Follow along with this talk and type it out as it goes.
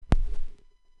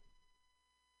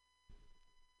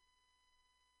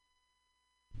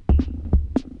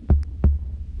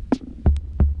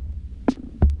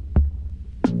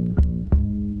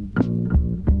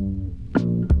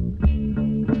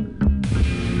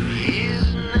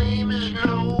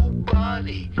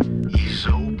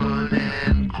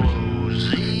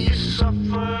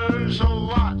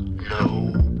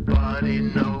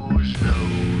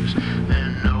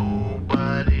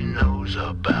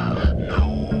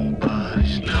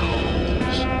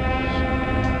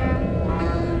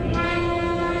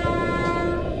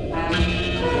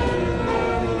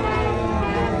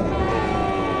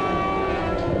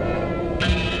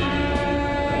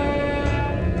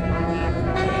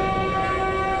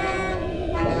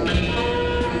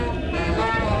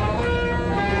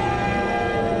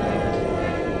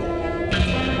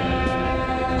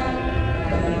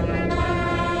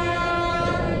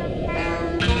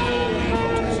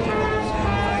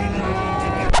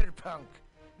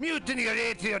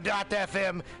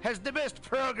MutinyRadio.fm has the best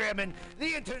programming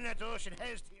the internet ocean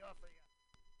has to offer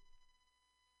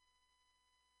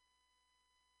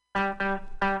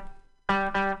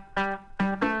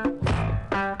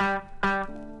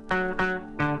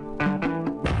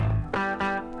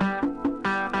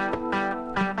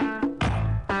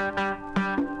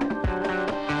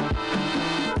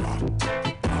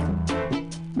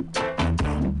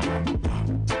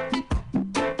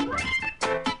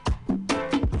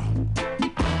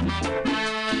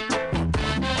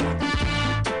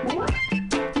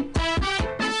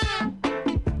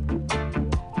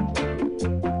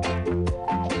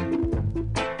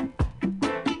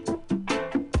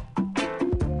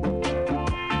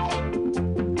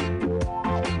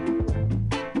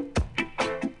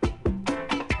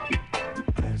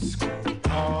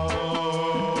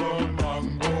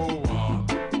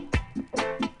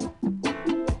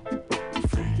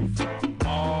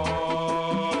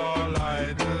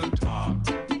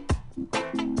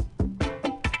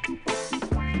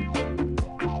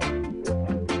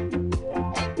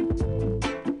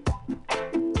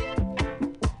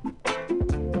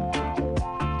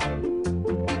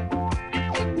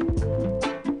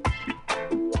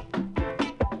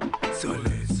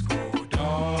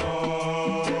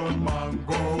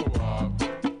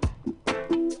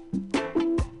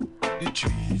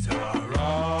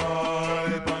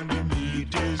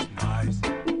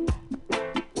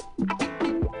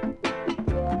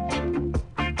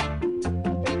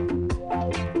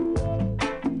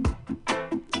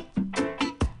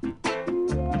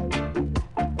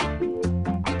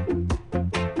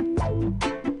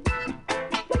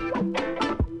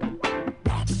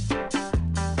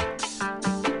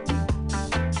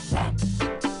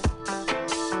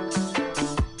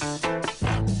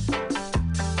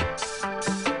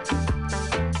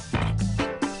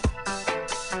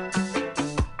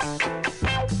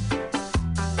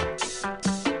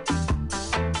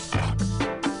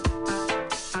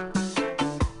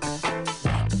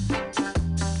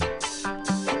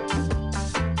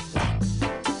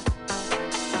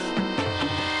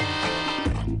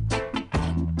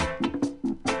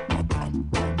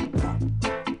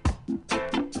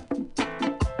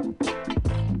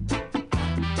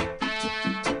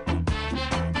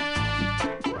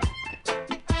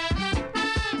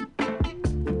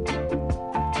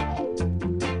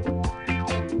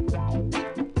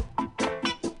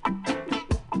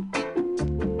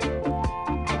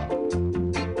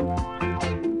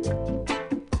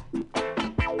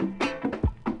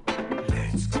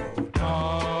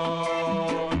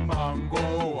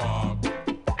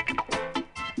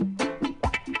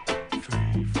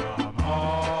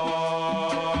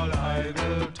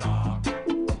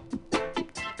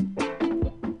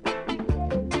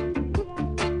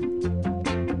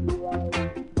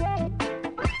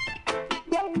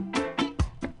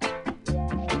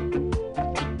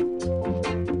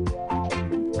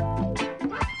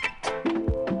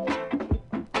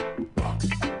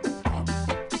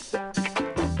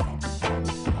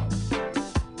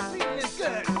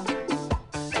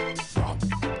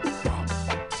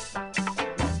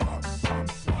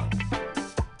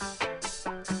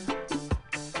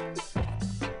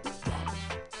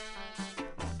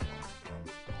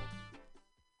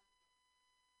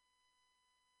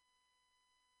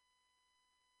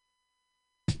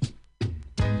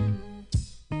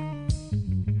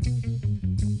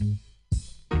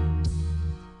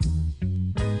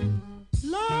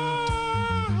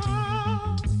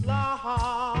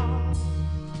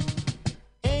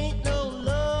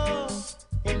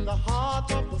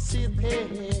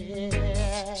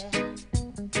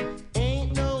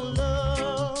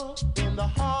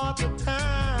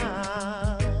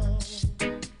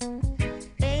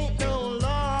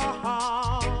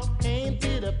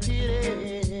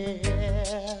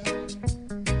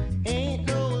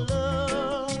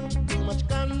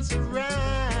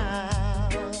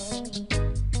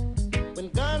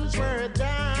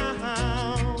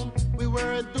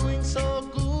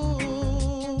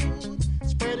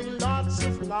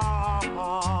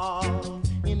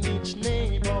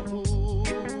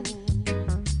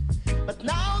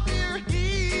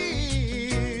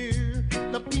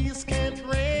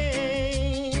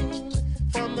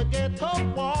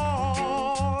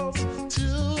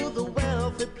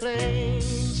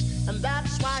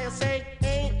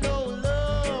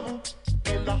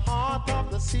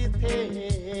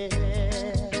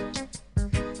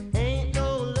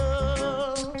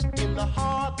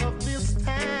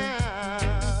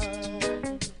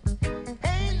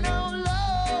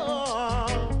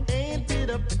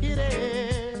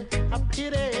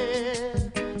pity,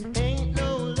 ain't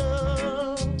no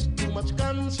love.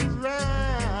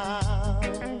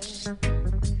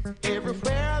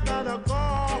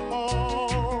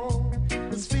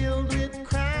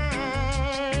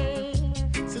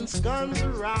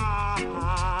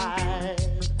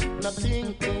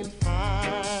 nothing ain't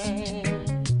fine.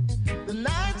 The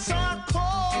nights are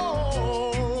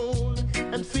cold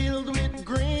and filled with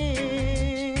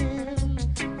green.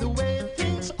 The way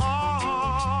things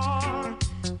are,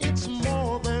 it's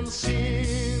more than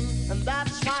sin. And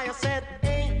that's why I said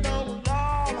ain't no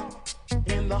love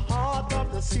in the heart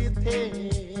of the city.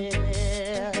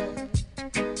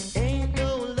 Ain't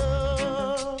no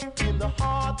love in the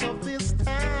heart of this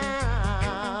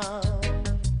town.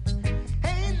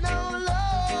 Ain't no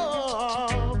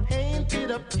love, ain't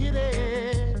it a pity?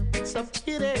 It's a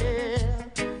pity.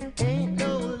 Ain't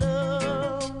no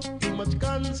love, too much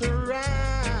guns around.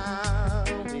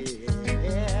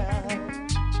 Yeah.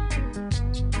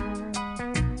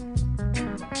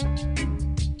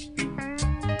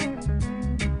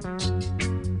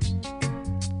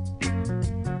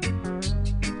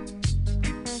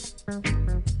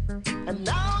 And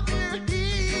now they're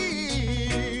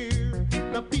here,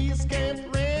 the peace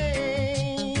can't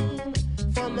reign.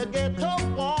 From the ghetto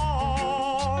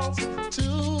walls to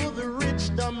the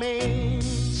rich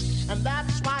domains. And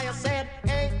that's why I said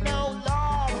ain't no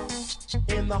love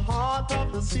in the heart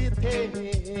of the city.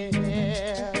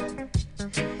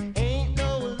 Ain't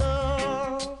no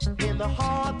love in the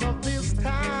heart of this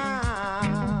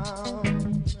town.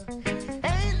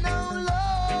 Ain't no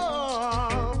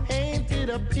love, ain't it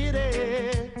a pity?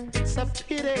 It's a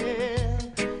pity.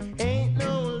 Ain't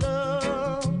no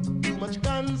love, too much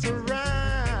guns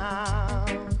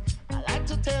around. I like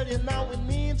to tell you now we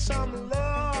need some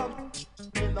love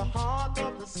in the heart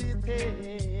of the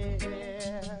city.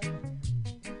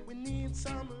 We need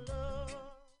some love.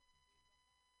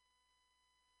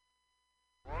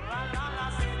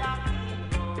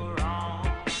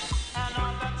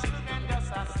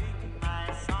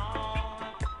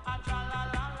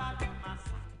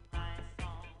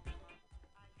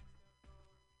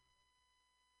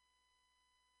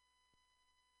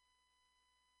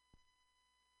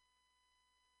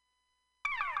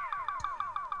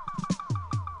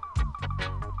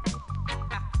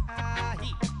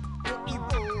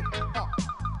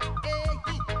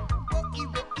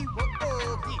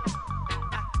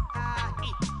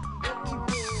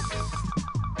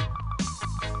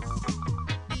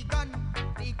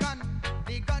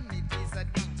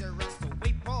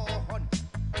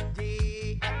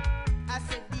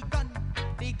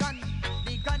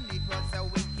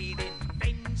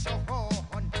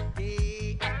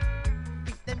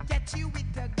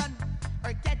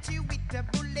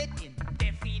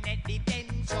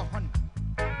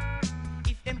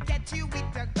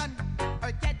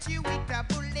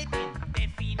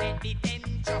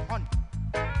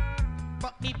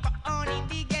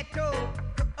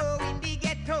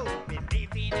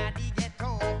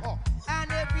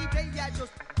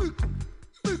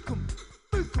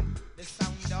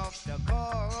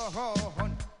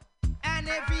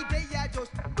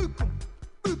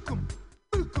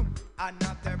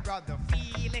 Another brother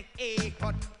feeling a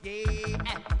hot,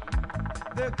 yeah.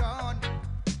 The gun,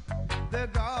 the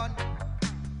gun,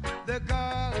 the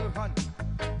gun,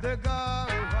 the gun,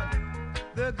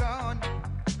 the gun,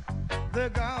 the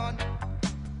gun,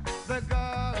 the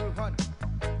gun,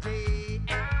 yeah.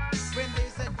 When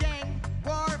there's a gang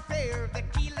warfare, the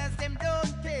killers them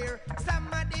don't care. Some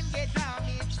of them get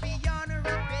damaged beyond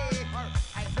repair.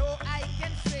 I know I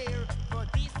can swear, but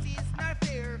this is not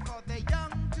fair for the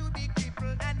young to be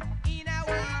crippled and in a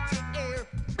wheelchair.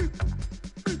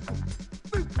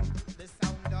 The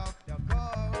sound of the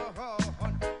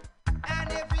gun, and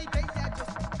every day I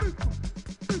just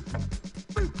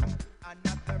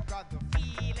another brother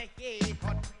feel like a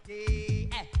hot day.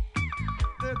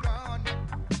 The gun,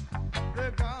 the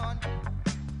gun,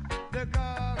 the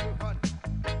gun,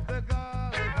 the gun,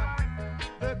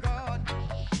 the gun,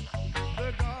 the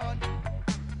gun,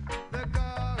 the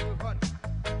gun,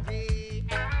 yeah.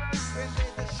 When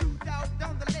there's a shootout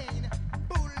down the lane,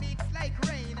 bullets like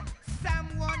rain.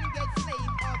 Someone gets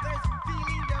slain, others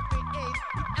feeling the pain.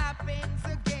 It happens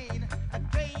again,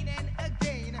 again and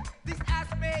again. This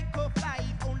aspect of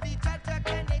life only Jaja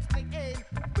can explain.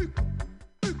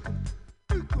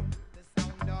 The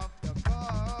sound of the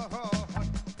gun,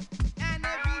 and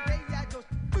every day I just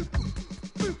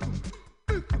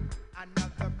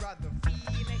another brother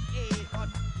feeling a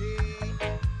hot day.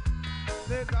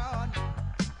 The gun,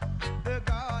 the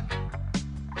gun,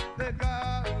 the gun,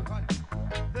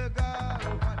 the gun,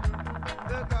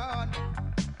 the gun.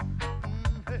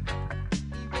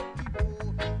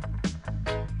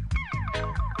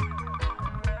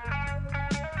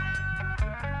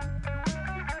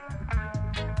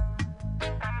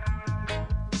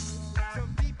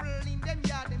 Some people in them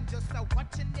yard, them just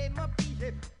watching them up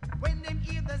behave. When them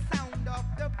hear the sound of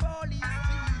the police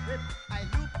chief. I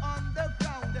look on the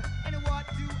ground, and what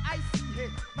do I see?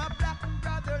 My black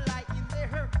brother lying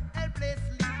there,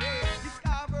 helplessly dead. He's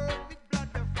covered with blood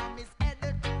from his head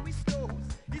to his toes.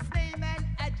 His name and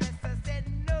address said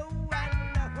no one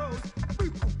knows.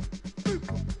 Bookum,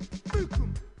 bookum,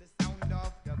 bookum. The sound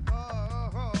of the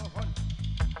gun.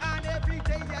 And every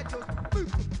day I just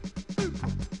bookum,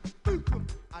 bookum, bookum.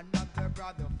 Another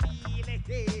brother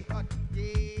feeling hot,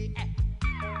 yeah.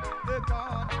 The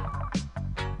gun,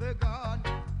 the gun,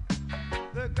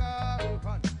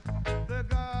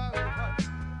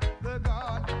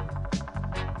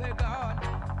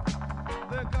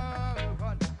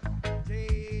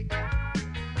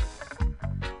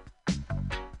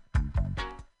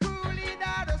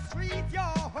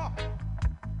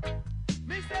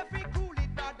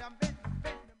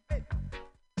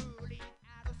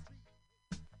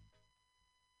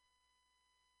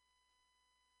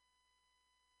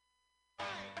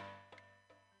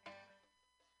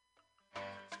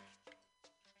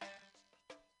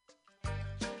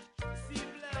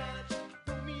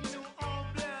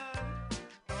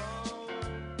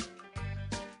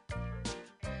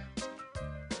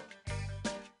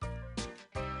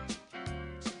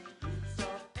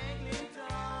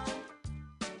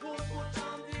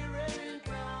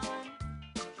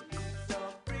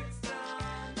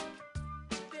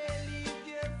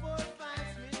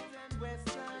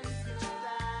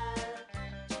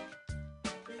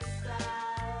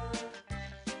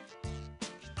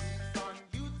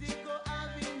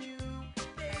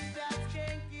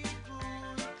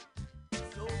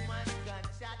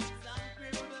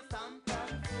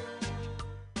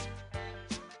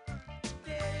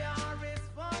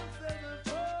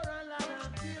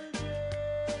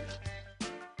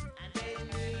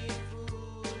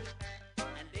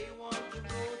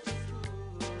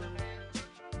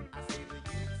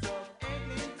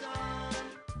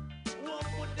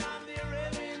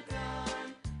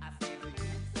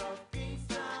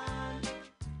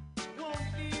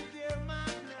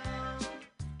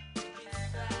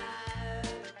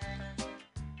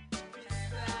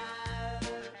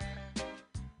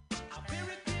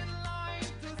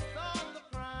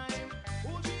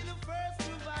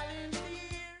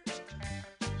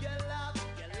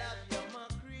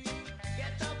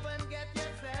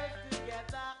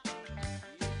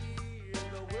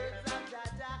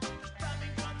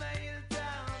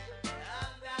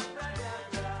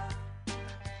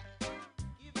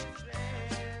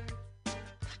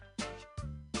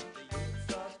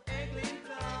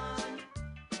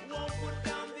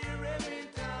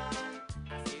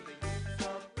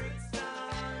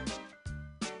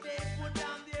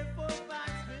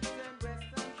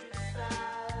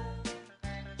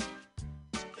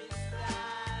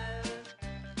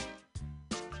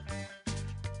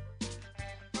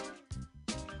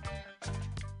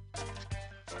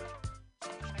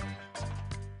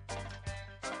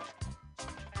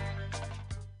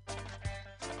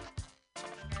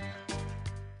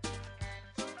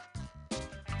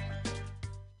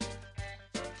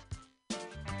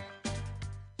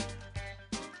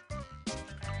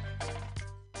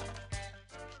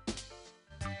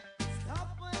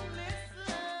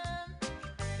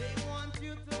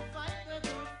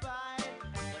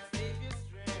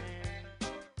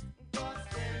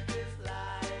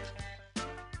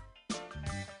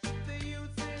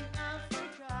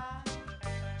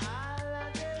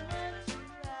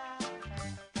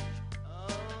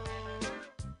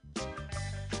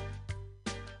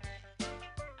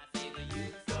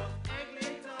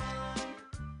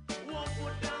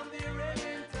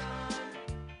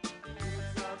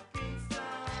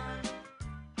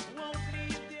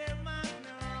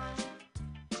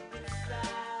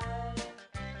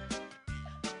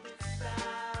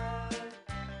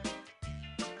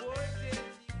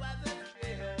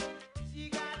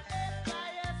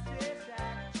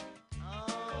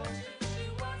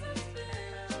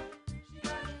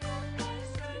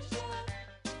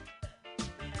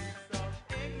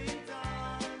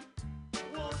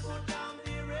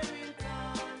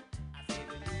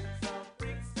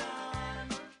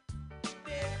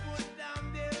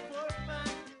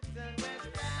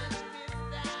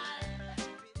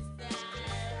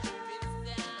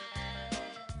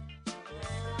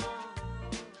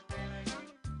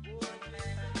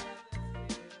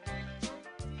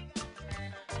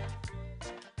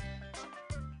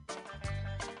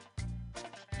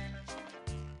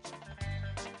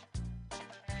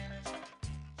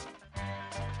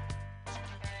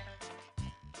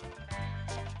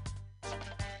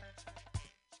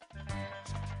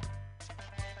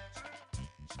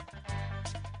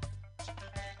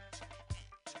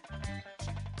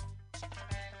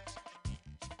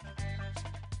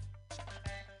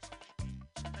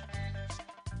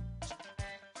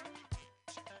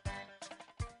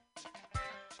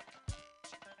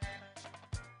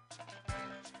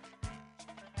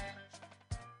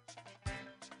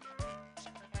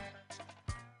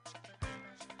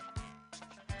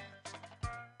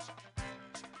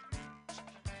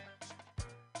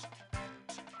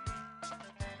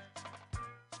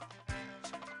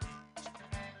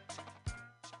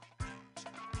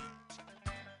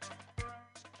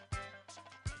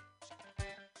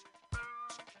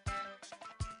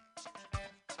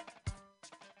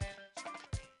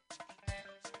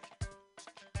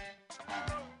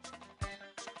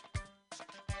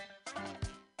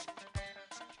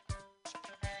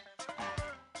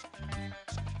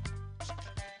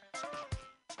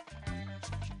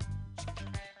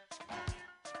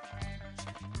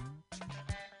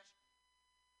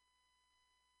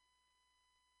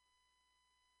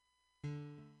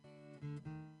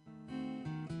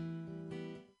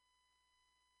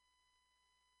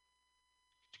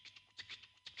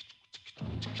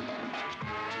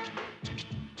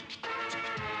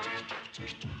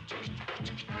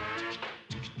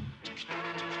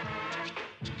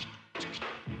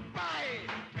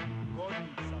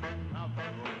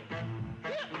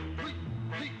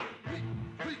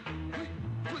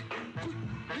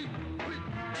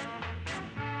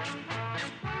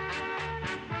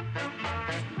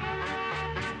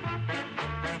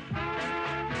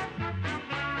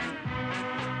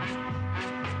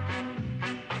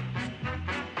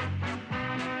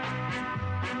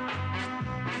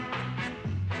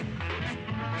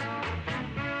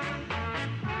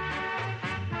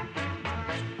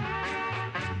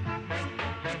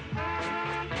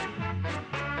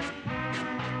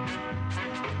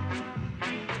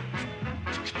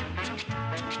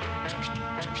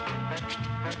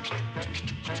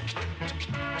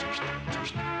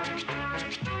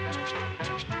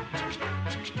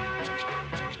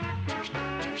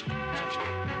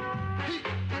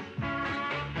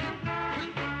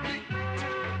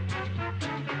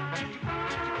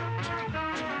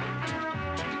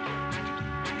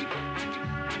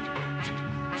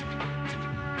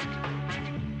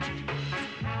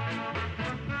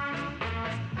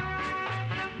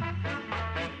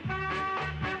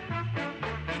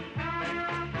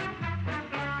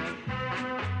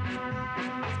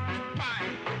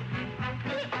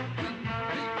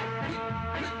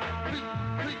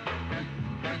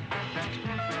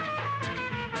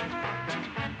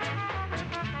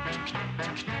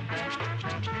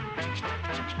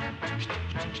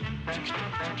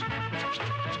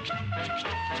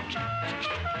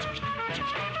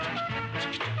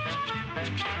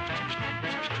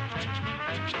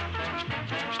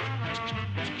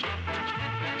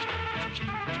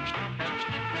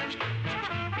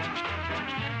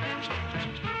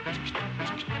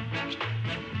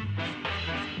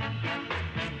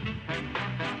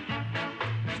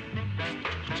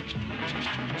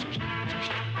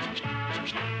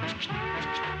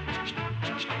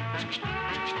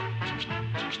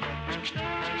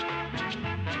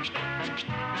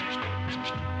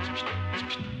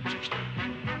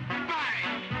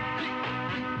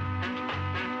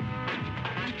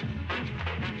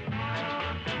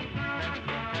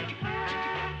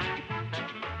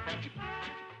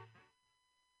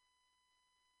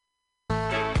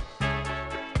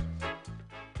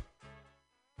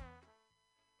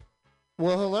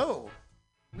 Well, hello.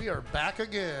 We are back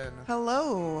again.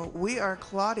 Hello, we are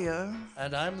Claudia.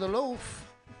 And I'm the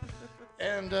loaf.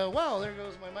 And, wow, there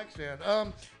goes my mic stand.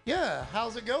 Yeah,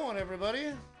 how's it going,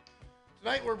 everybody?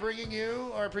 Tonight we're bringing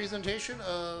you our presentation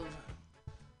of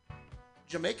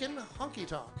Jamaican Honky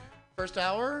Tonk. First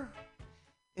hour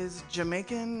is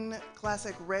Jamaican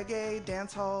classic reggae,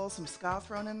 dancehall, some ska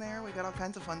thrown in there. We got all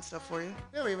kinds of fun stuff for you.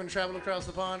 Yeah, we even traveled across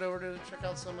the pond over to check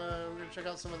out some, we're going to check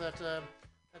out some of that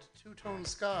two-tone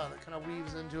ska that kind of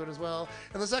weaves into it as well.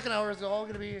 And the second hour is all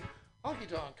going to be honky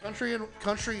tonk,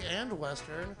 country and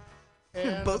western,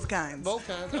 and both kinds,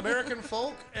 American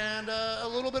folk, and a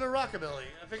little bit of rockabilly.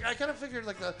 I kind of figured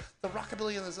like the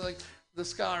rockabilly and the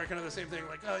ska are kind of the same thing.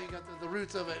 Like, oh, you got the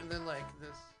roots of it, and then like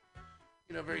this,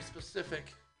 very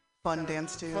specific, fun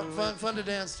dance to, fun to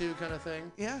dance to kind of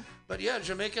thing. Yeah. But yeah,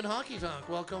 Jamaican honky tonk.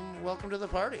 Welcome to the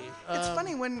party. It's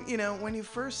funny when you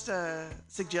first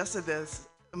suggested this.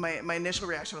 My initial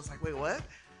reaction was like, wait, what?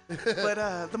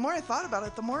 But the more I thought about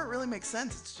it, the more it really makes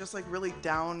sense. It's just like really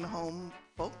down-home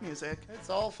folk music. It's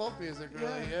all folk music,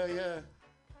 really. Yeah.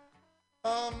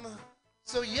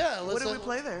 So yeah, what did we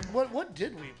play there? What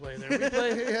did we play there? We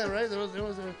played, yeah, right. There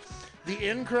was the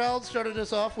in crowd started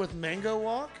us off with Mango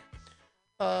Walk,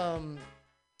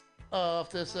 off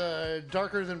this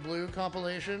Darker Than Blue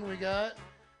compilation we got.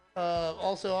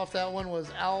 Also off that one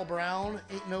was Al Brown,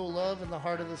 Ain't No Love in the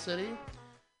Heart of the City.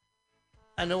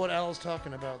 I know what Al's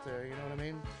talking about there, you know what I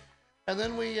mean? And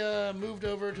then we moved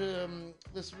over to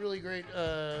this really great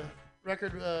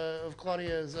record of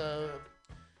Claudia's The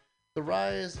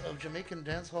Rise of Jamaican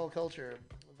Dancehall Culture,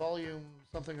 volume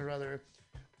something or other.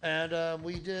 And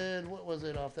we did, what was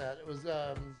it off that? It was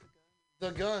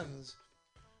The Guns,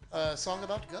 song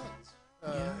about guns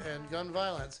and gun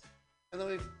violence. And then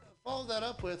we followed that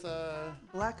up with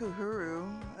Black Uhuru.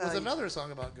 Was another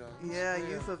song about guns. Yeah,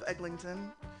 Youth of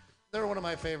Eglinton. They're one of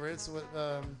my favorites.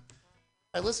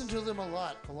 I listened to them a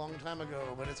lot a long time ago,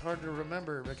 but it's hard to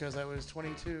remember because I was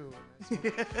 22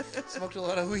 and I smoked a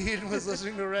lot of weed and was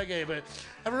listening to reggae. But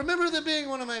I remember them being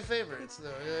one of my favorites,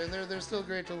 though, and they're still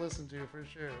great to listen to for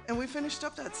sure. And we finished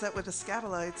up that set with the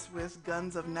Scatolites with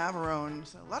Guns of Navarone.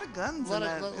 So a lot of guns in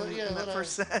that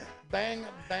first set. Bang,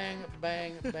 bang,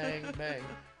 bang, bang, bang.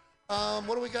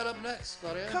 What do we got up next,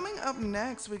 Claudia? Coming up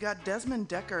next, we got Desmond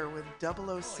Decker with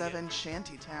 007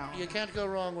 Shantytown. You can't go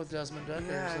wrong with Desmond Decker.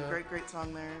 Yeah, so. great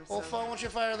song there. Well, why don't you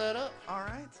fire that up? All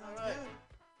right, sounds good.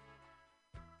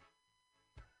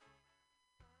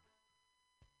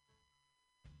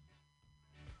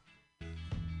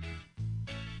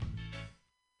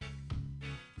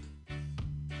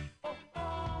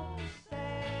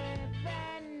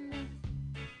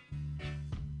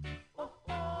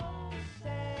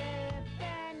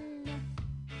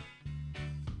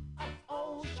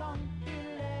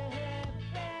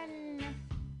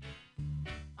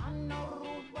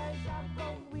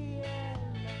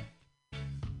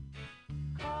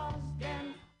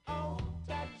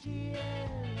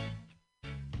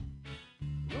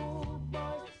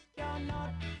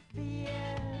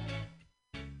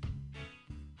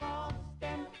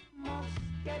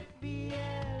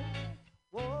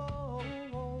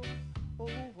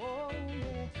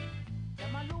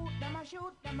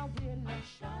 Shoot them a wheel a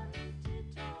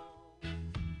shantytown.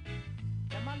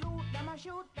 Them a loot, them a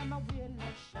shoot, them a wheel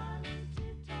a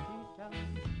shantytown.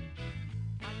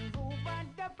 And go by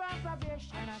the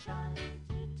probation a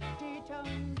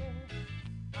shantytown,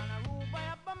 yeah. And a roof by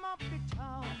up them up the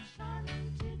town,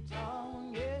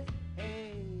 shantytown, yeah.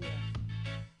 Hey.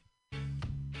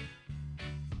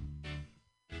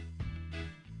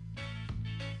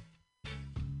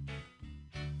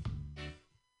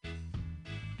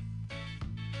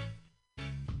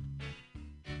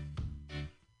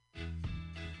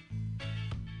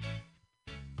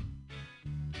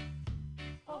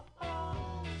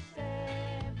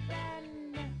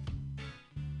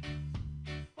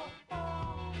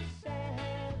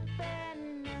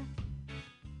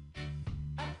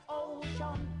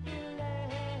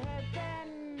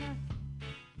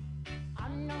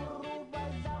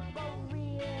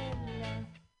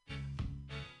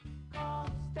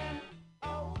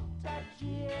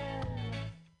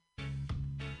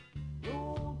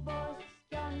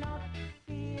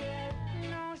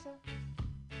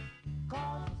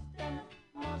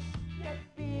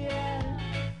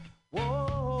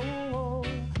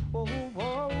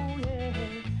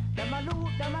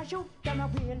 Shoot them a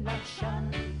wheel a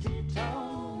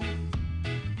shantytown.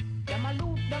 Them a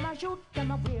loot, them a shoot,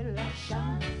 them a wheel a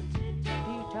shantytown.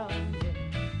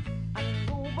 Yeah. And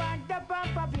go by the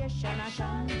probation a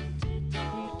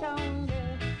shantytown.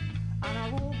 Yeah. And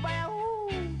a go by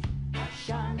a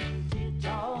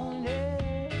shantytown.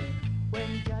 Yeah.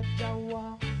 When Jaja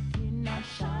walk in a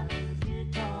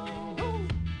shantytown,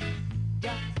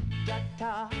 Jaja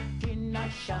talk in a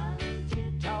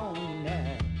shantytown.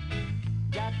 Yeah.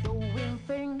 Just doing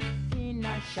things in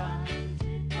a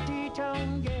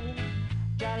shantytown, yeah.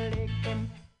 Just let them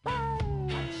buy,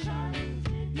 yeah.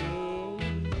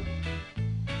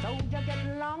 So you get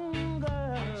longer,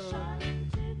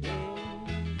 yeah.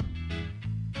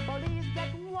 Police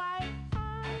get white,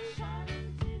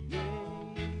 yeah.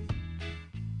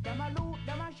 Them a loot,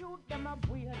 them a shoot, them a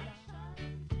wheel, yeah.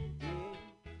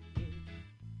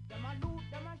 Them a loot,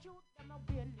 them a shoot, them a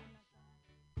wheel.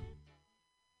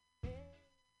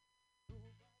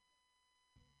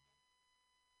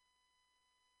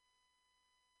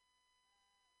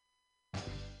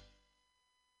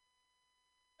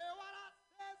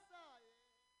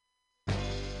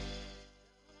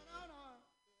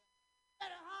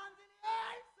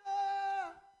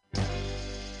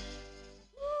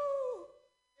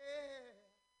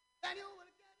 And you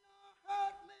will get no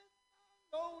hurt, miss.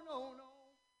 No, no, no.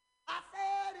 I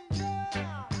said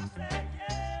yeah. I said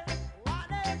yeah. What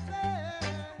they say.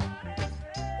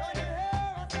 Don't you hear?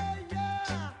 I say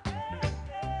yeah.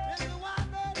 This is what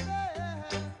they say.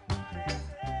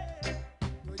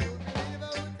 Do you believe I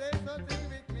would take something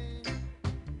with me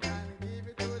and give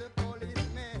it to the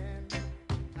policeman?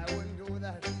 I wouldn't do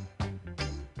that.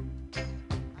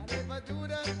 And if I do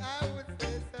that, I would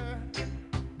say, sir,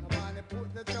 put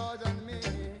the charge on me.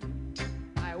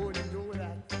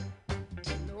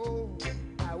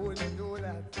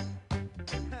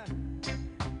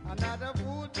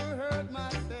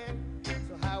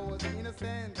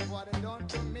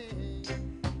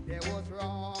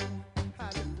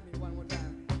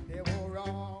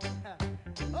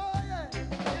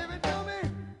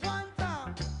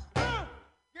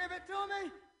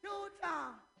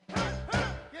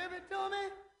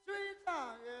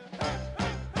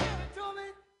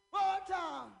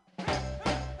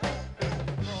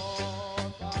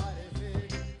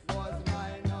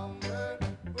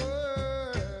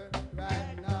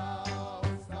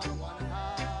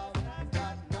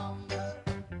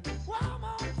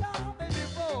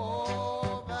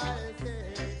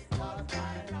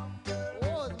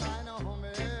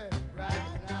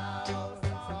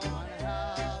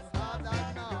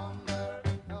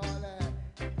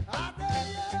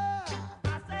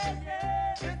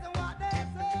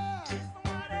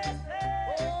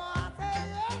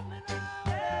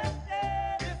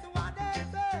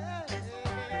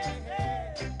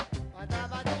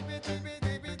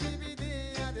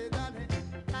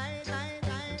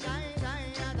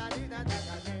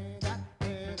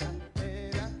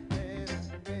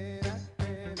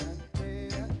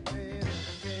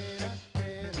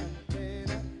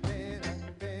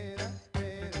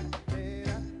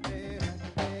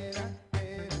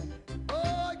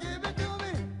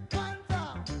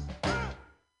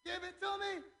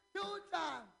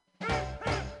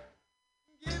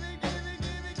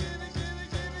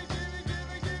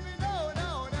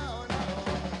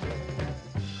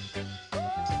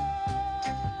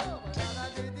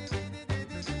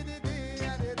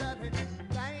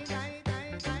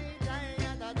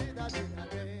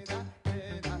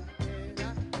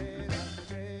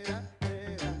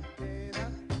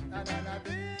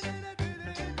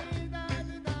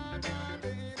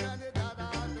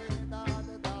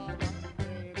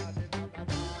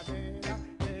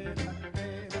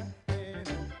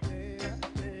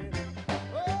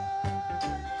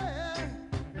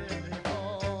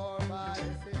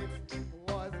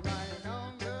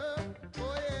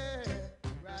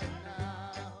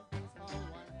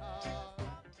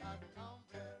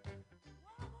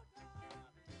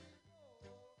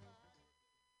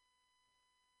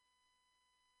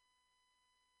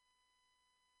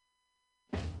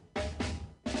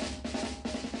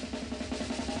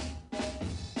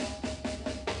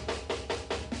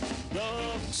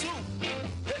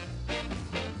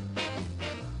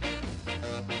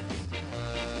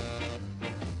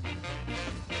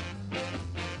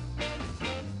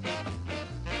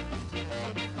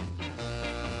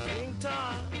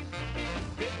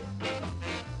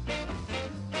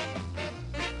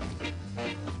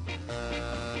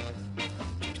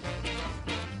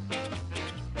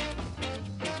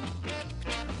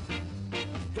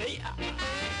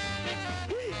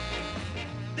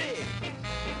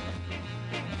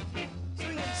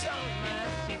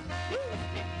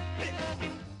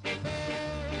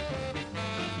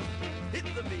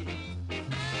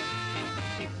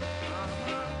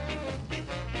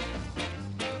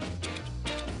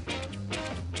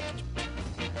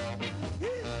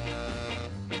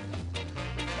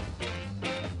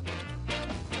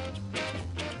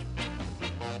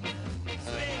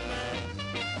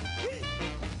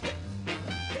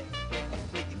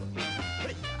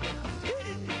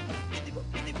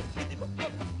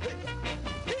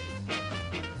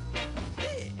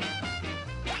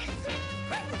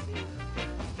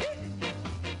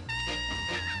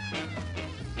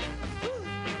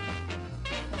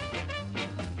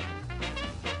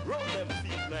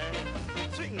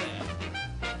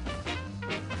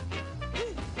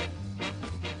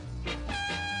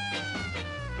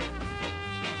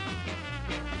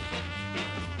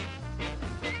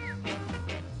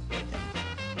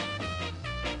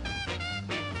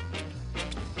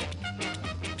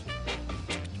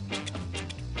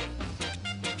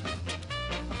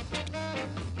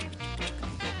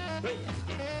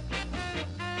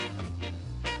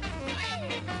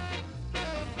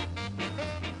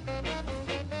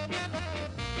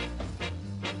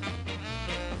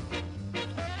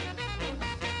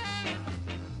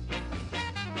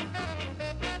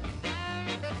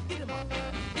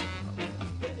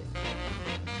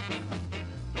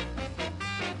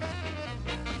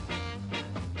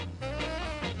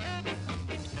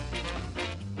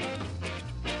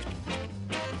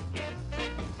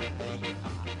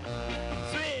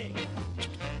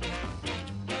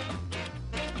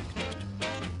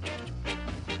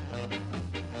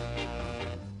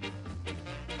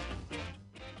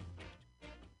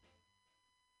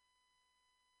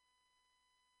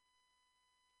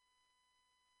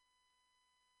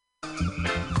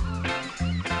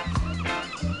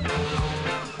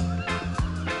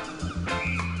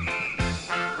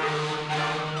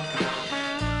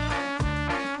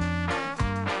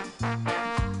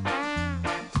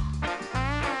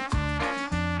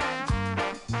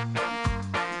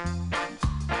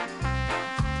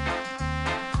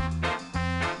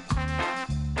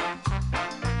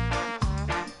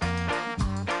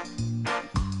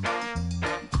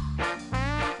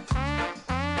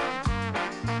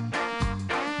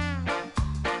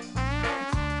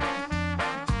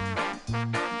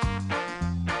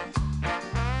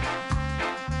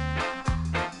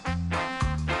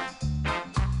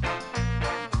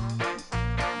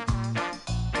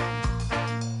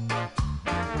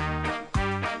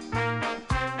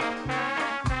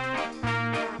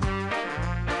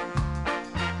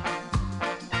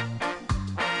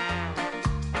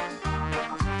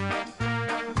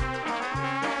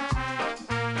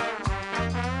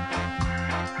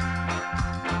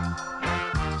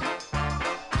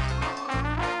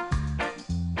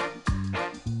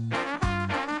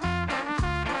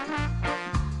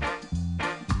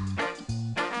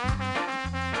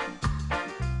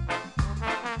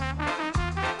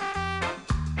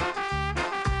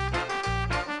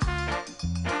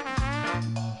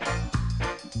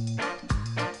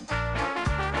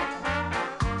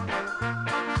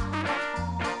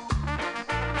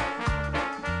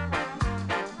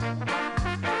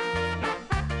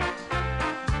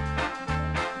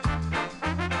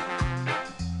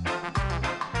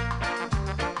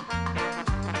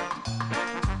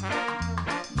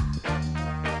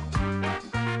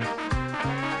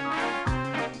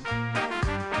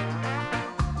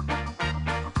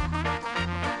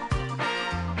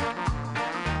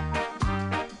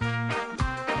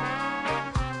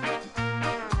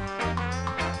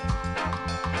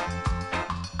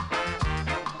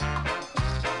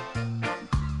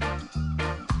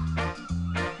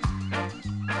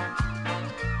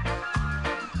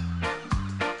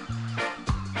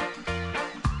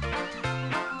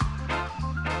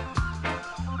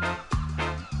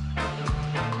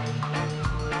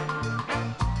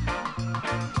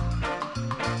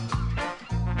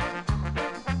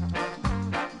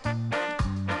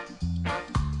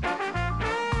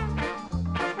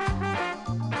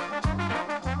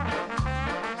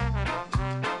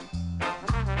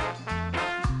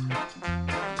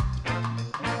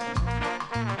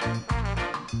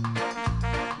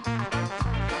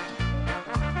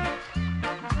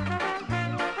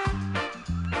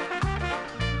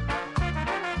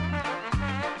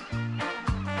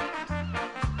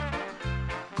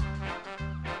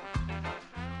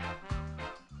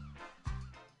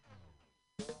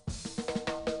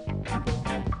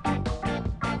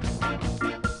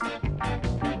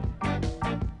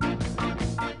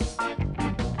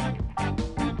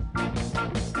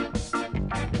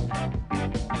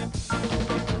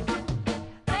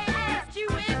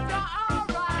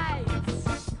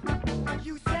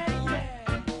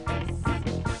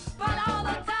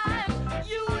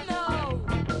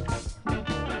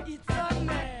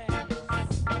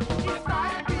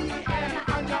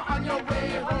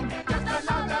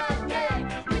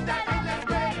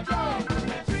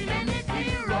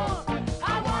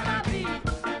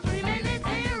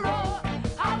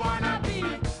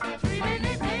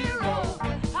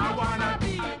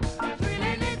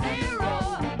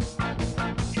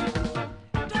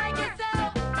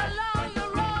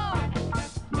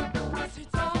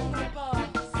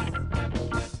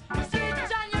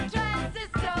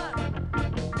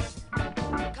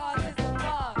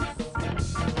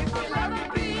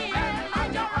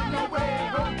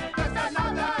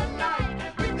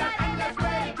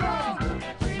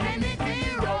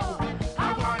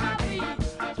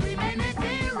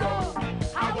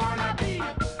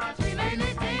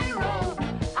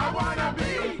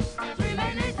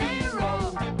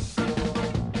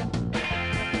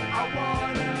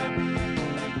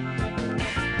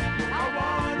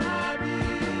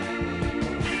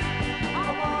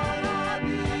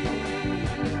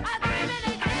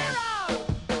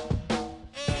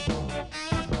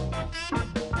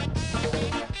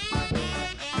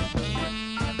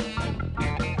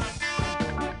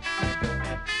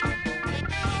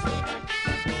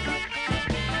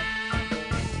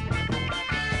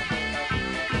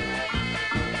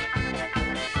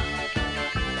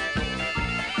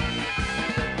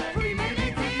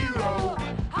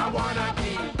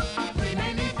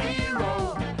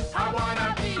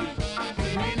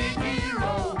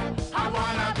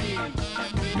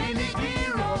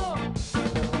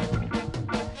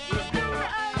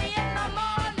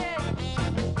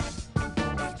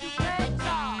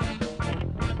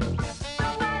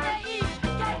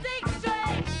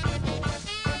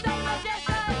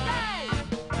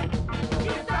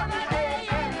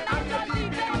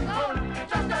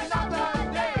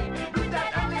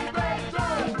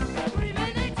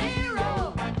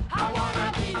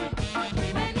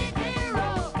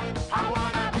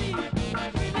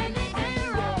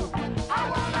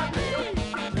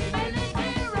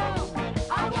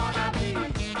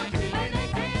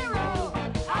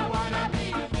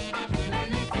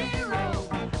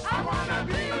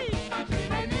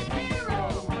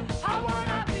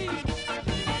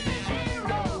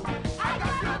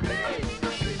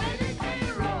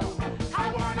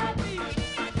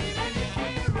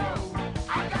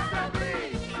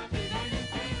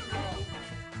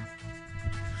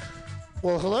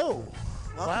 Well, hello.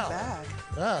 Welcome back.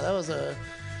 Yeah, that was a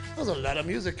lot of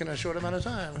music in a short amount of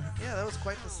time. Yeah, that was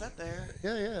quite the set there.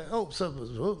 Yeah. Oh,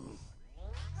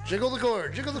 jiggle the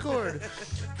cord.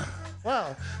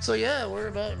 Wow. So yeah, we're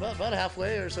about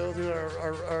halfway or so through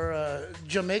our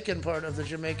Jamaican part of the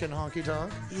Jamaican honky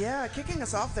tonk. Yeah, kicking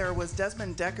us off there was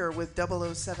Desmond Decker with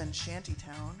 007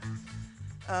 Shantytown.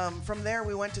 From there,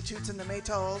 we went to Toots and the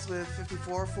Maytals with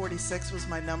 5446 was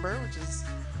my number, which is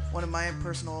one of my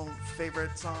personal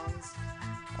favorite songs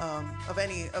of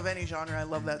any genre. I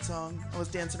love that song. I was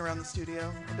dancing around the studio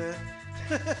a bit.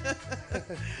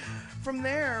 From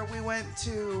there, we went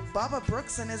to Baba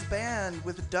Brooks and his band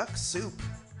with Duck Soup.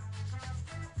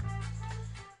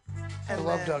 I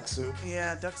love Duck Soup.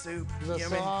 Yeah, Duck Soup. The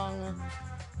song.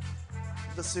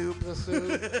 The soup. You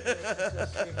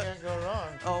can't go wrong.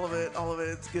 All of it.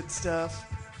 It's good stuff.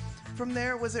 From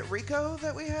there, was it Rico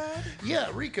that we had? Yeah,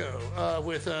 Rico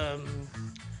with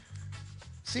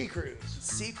Sea Cruise.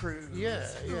 Sea Cruise. Yeah.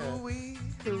 Ooh-wee.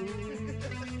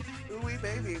 Ooh-wee,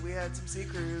 baby. We had some Sea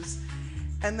Cruise.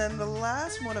 And then the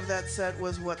last one of that set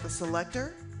was what, the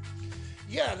Selector?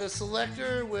 Yeah, the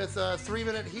Selector with 3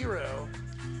 Minute Hero,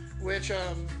 which,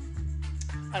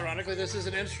 ironically, this is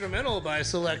an instrumental by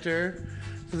Selector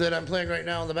that I'm playing right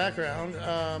now in the background,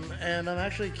 and I'm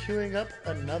actually queuing up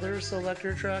another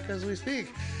Selector track as we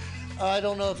speak. I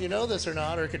don't know if you know this or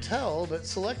not, or could tell, but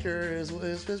Selector is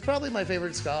probably my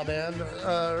favorite ska band,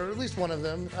 or at least one of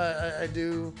them. I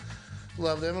do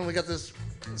love them, and we got this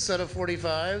set of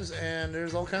 45s, and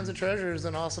there's all kinds of treasures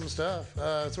and awesome stuff.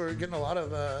 So we're getting a lot of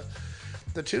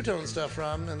the two-tone stuff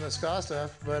from and the ska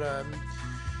stuff, but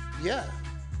yeah,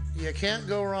 you can't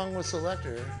go wrong with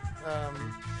Selector.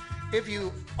 If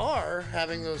you are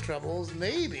having those troubles,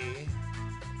 maybe,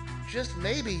 just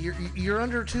maybe, you're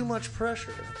under too much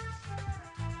pressure.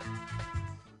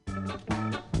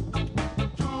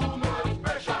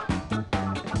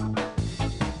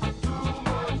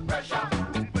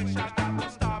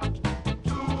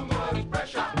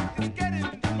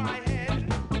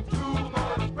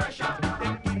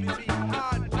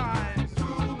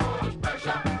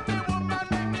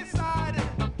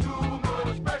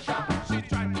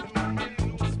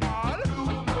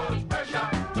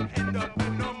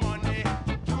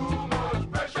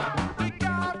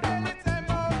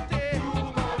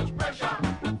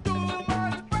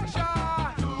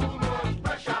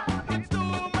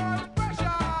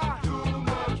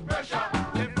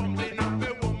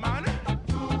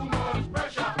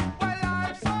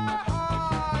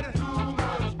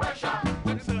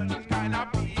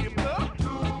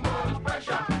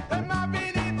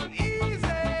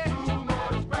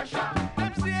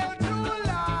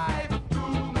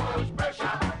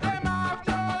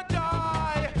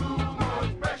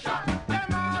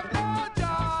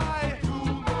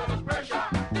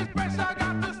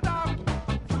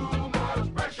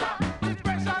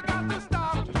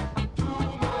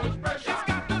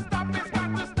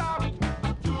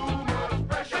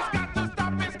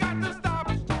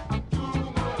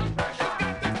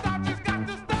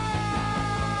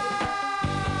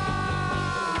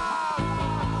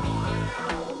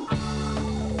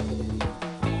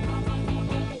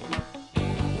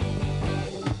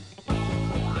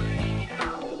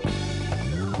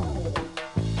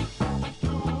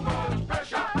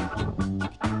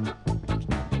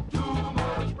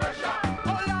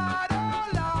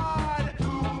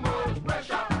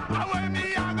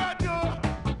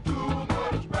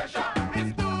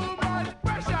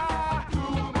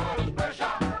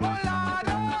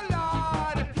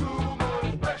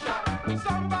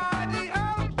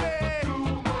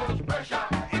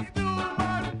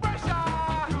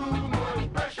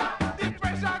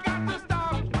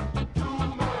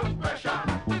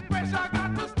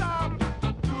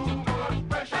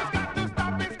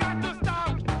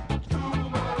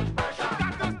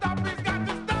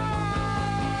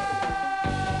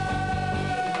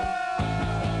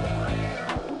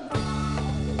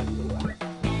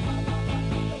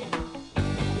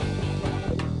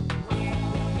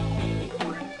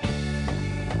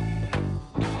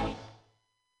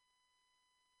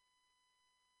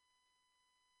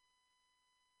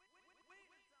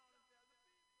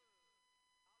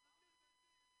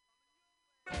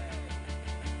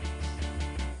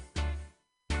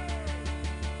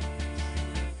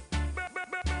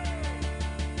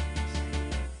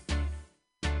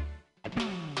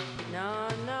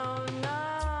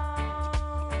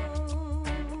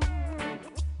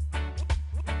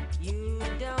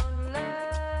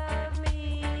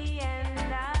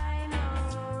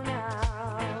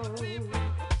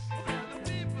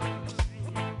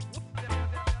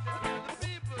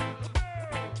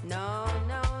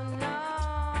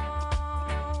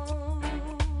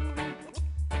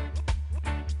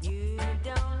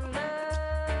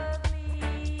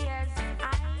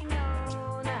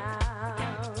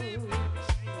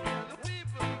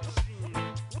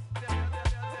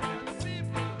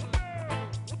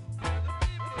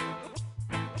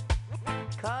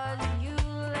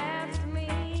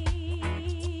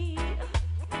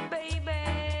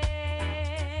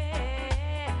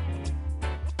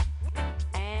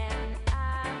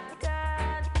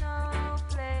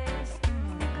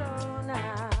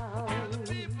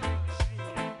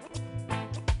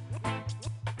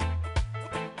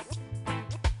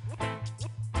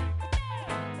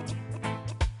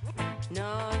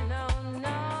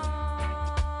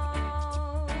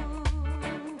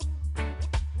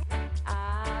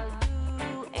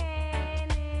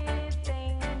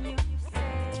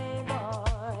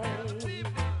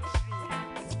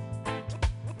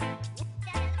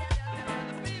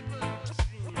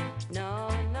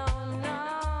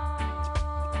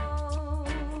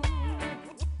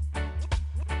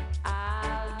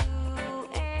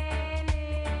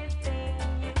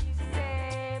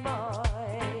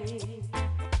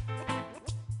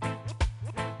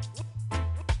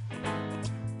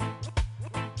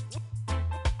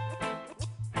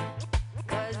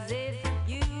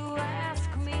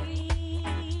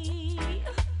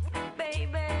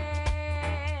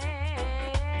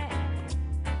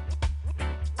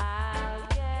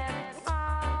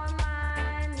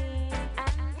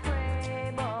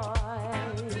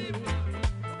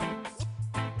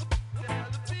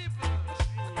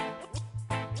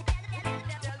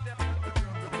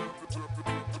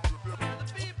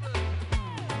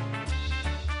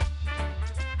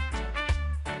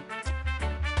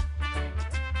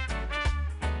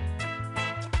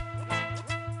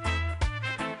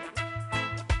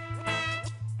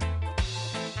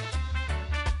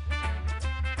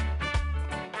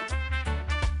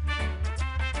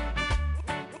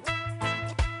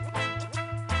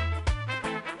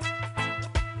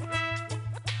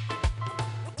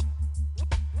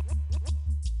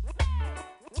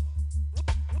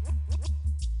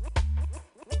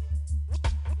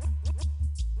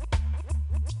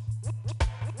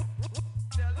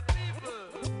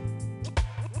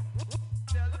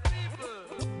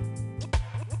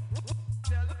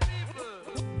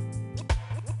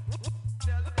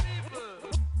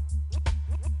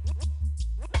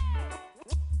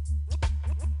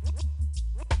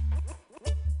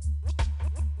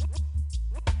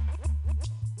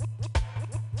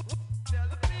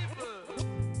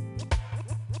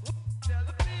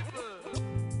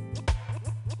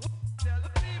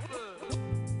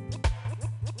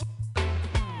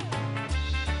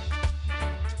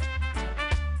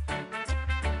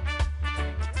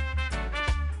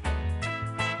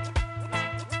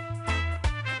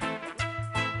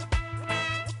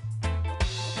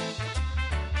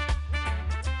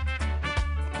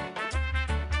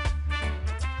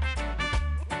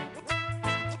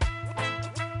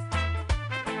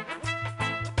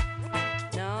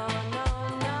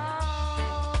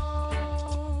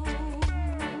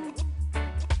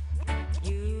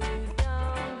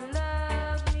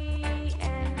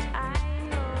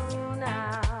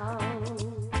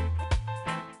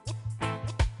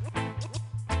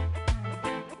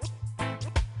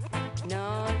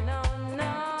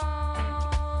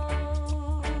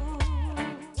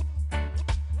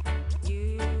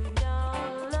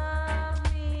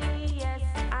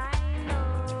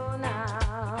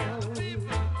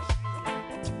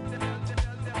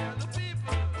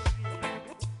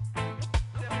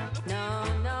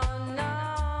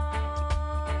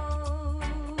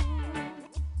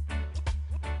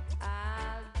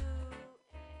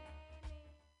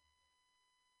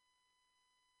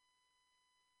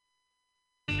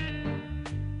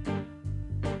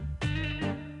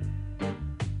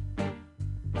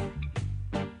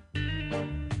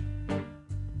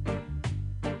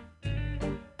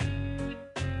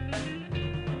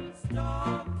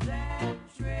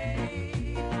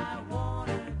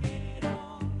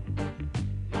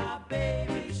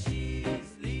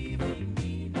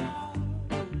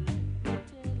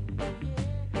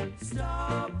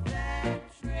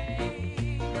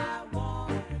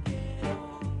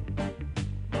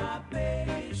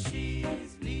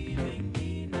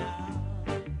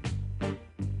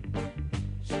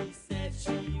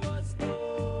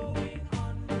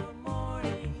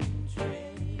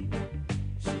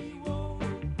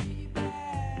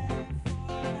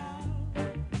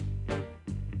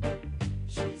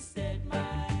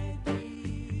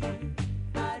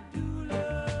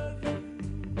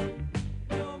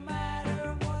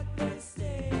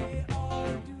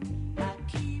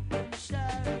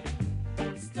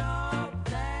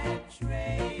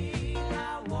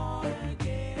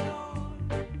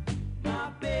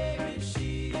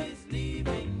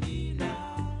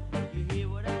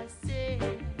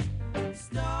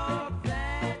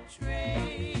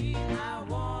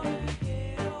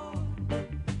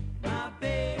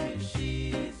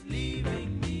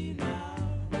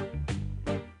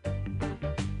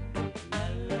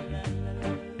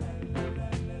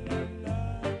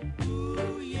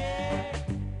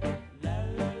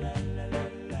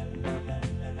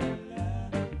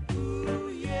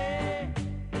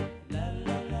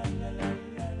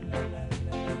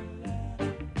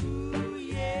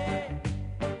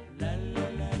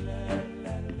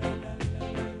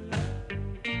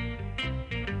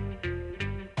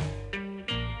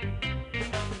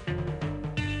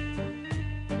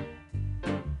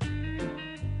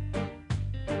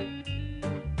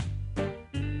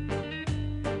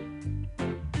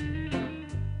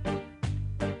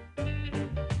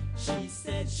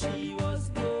 She was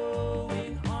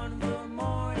going on the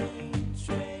morning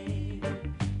train.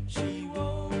 She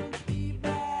won't be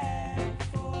back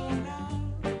for now.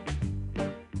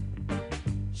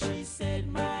 She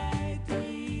said, my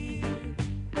dear,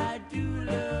 I do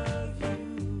love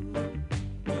you.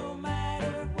 No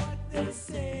matter what they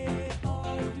say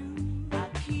or do, I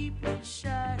keep on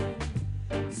shouting,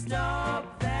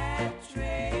 stop that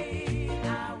train,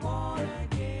 I wanna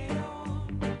get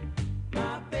on.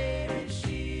 My baby,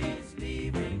 she's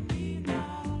leaving me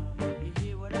now. You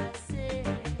hear what I say?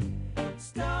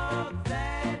 Stop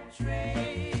that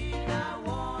train, I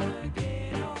wanna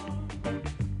get on.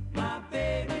 My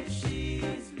baby,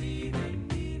 she's leaving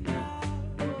me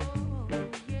now. Oh,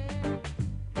 yeah.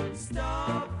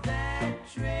 Stop that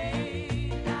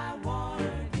train, I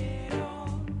wanna get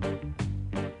on.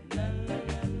 La la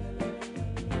la la la la la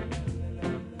la la.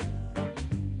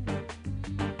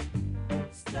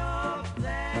 Stop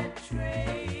that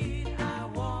train, I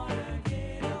wanna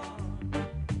get on.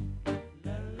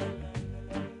 La la la la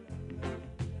la la la la.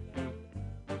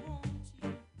 Won't you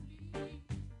please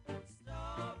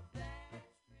stop that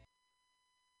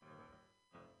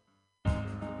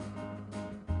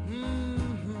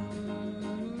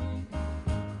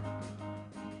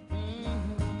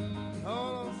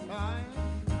Hold on, fine.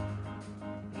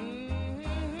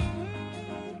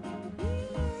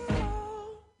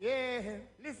 Yeah,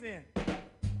 listen.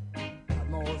 I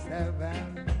must have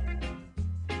been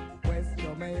West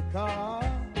Jamaica.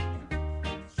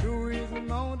 Sure is a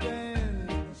mountain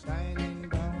shining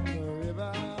down the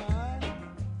river.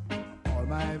 All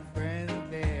my friends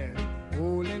there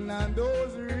holding on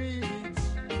those reeds,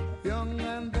 young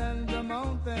and then the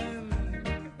mountain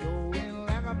blowing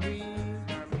like a breeze.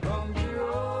 From the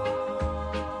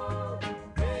road,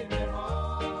 take me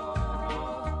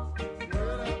home to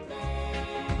the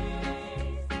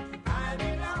place I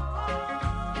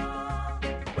belong.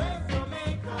 West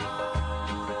Jamaica,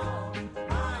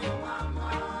 my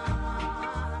mama,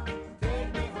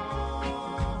 take me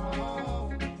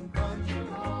home, country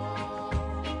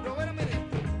home. Now wait a minute.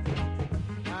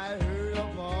 I heard a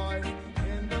voice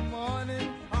in the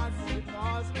morning, passing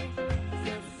past me.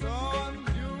 Said, son,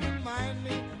 you remind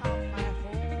me of my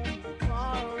home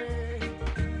far away.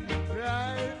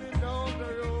 Driving down the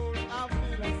road, I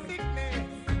feel a sickness.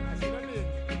 I should have been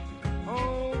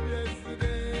home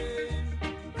yesterday.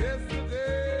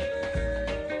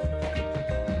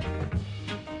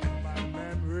 My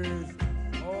memories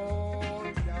all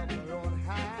gather on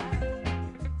high.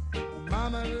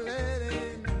 Mama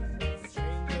letting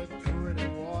stranger through the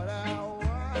water,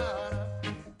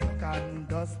 dark and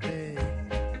dusty,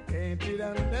 painted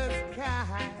on the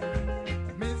sky.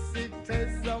 Mystic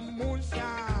taste of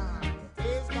moonshine,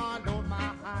 taste gone on my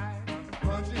high.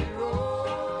 Country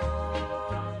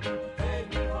road, take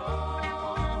me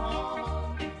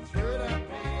home to the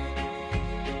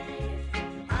place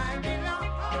I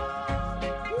belong.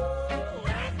 Ooh,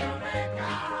 West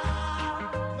Jamaica,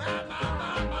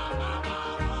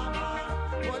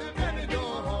 what if let me go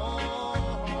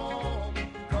home?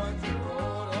 Country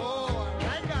road, oh, I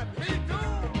got me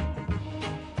too.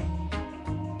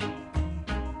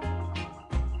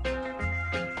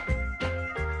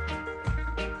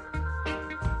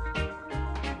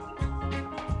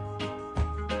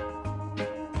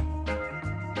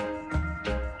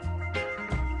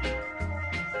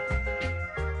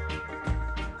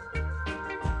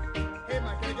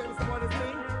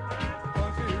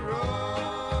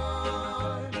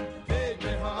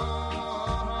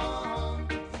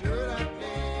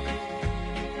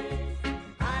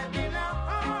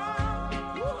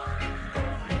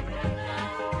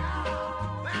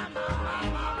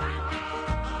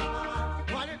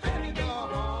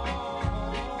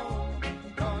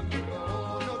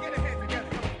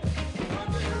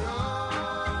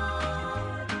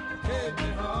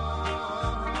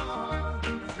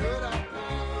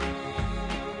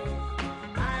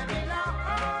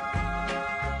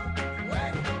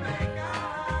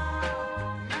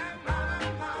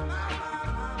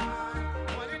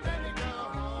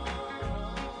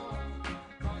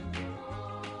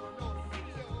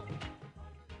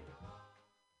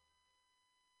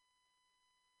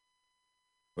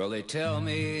 Well, they tell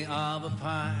me of a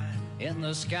pie in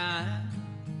the sky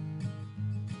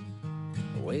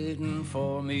waiting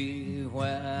for me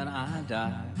when I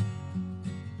die.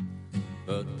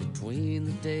 But between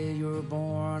the day you're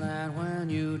born and when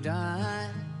you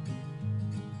die,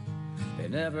 they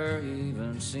never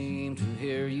even seem to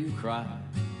hear you cry.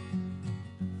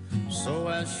 So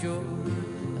as sure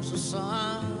as the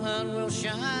sun will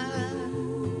shine,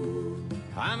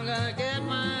 I'm gonna get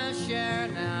my share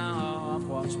now of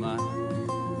what's mine.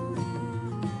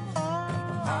 And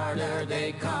the harder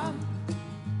they come,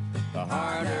 the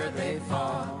harder they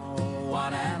fall,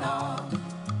 one and all.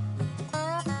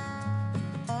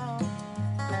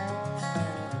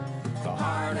 The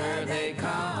harder they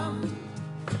come,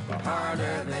 the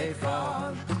harder they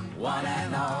fall, one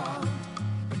and all.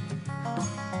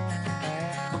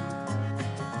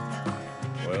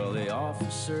 Well, the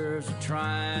officers are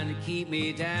trying to keep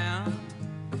me down,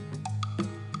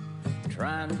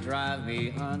 trying to drive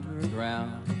me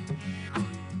underground.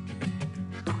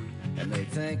 And they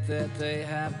think that they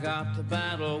have got the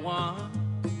battle won.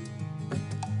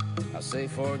 I say,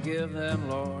 forgive them,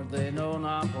 Lord, they know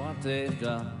not what they've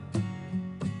done.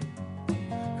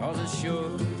 'Cause as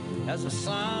sure as the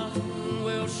sun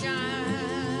will shine,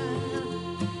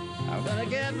 I'm gonna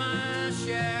get my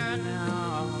share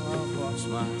now of what's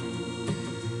mine.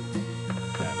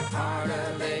 And the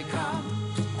harder they come,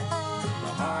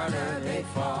 the harder they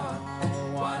fall,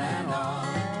 one and all.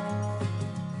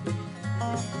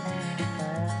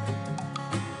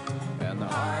 And the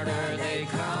harder they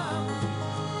come,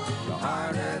 the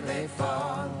harder they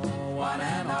fall, one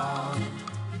and all.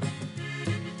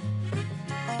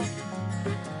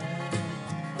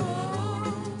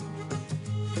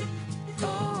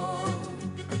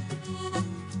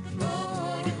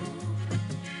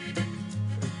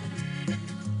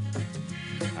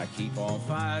 I keep on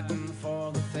fighting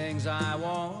for the things I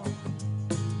want,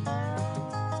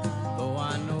 though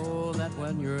I know that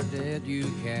when you're dead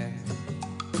you can't.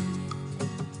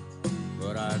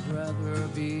 But I'd rather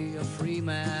be a free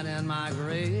man in my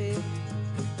grave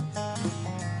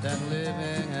than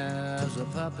living as a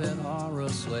puppet or a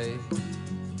slave.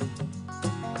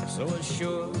 So as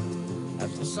sure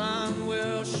as the sun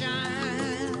will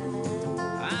shine,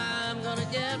 I'm gonna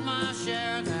get my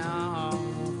share now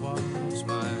of what's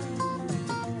mine.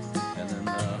 And then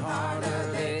the harder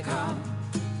they come,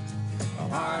 the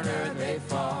harder they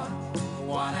fall,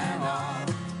 one and all.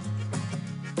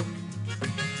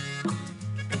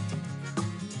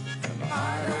 And the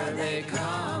harder they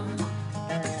come,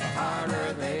 the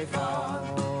harder they fall,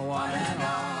 one and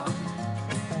all.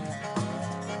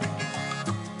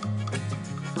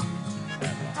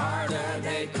 And the harder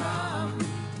they come,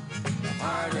 the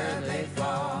harder they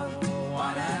fall,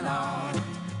 one and all.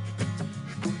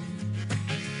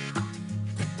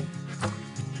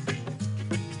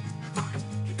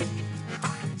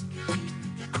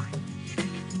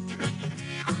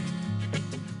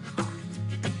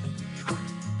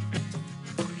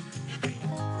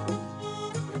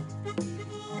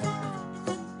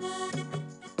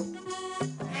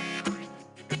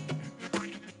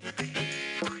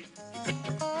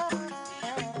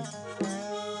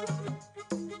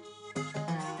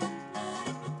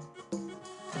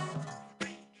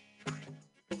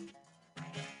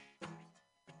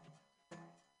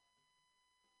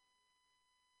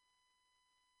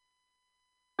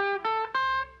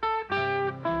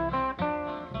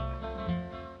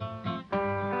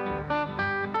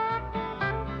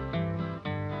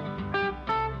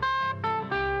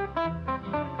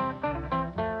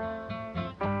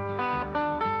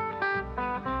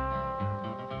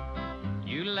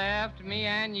 Me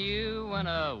and you went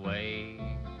away.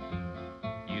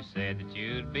 You said that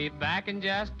you'd be back in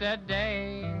just a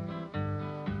day.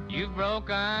 You've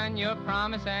broken your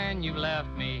promise and you've left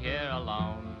me here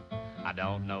alone. I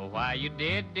don't know why you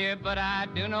did, dear, but I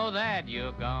do know that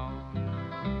you're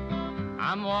gone.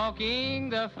 I'm walking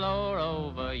the floor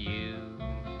over you.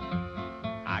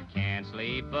 I can't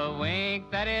sleep a wink,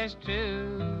 that is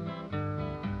true.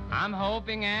 I'm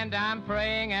hoping and I'm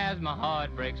praying as my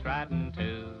heart breaks right in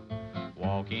two.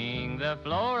 Walking the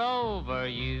floor over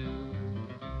you.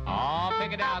 Oh,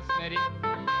 pick it out, Smitty.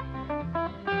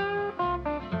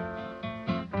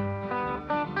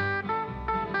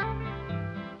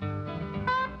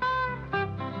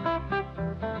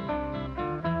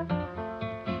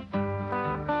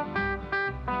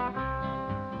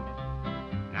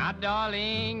 Now,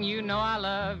 darling, you know I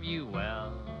love you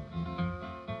well.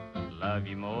 Love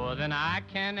you more than I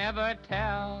can ever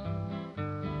tell.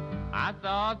 I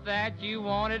thought that you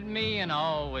wanted me and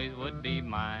always would be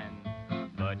mine,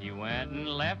 but you went and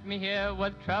left me here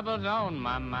with troubles on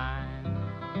my mind.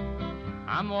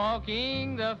 I'm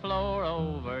walking the floor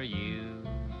over you.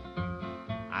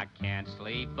 I can't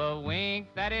sleep a wink,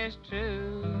 that is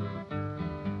true.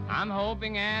 I'm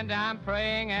hoping and I'm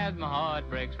praying as my heart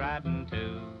breaks right in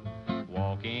two.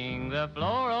 Walking the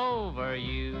floor over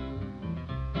you.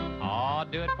 Oh,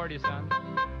 do it pretty, son.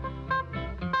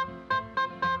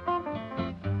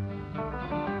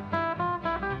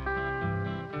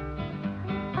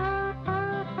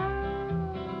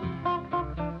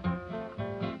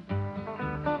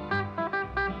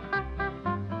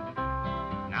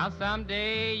 Now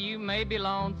someday you may be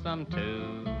lonesome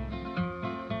too.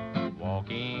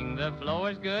 Walking the floor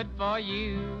is good for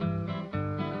you.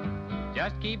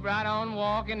 Just keep right on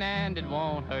walking and it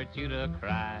won't hurt you to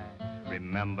cry.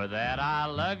 Remember that I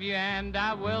love you and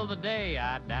I will the day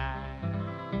I die.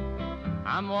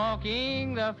 I'm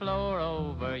walking the floor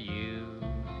over you.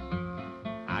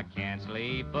 I can't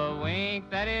sleep a wink,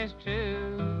 that is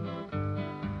true.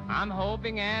 I'm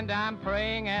hoping and I'm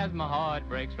praying as my heart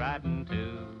breaks right in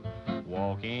two.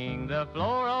 Walking the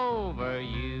floor over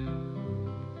you.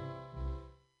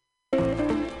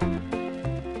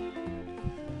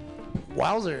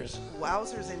 Wowzers.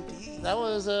 Wowzers indeed. That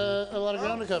was a lot of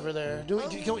ground to cover there. Do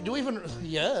we even?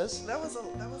 Yes. That was a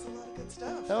lot of good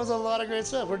stuff. That was a lot of great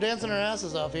stuff. We're dancing our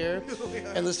asses off here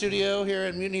in the studio here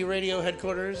at Mutiny Radio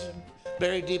headquarters,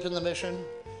 buried deep in the Mission,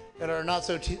 at our not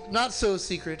so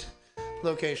secret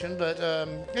location. But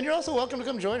and you're also welcome to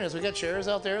come join us. We got chairs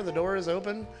out there. The door is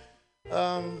open.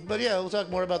 But yeah, we'll talk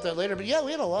more about that later. But yeah,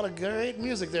 we had a lot of great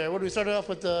music there. What did we start off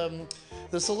with?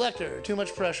 The Selector, Too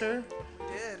Much Pressure.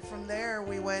 Did. From there,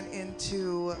 we went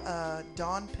into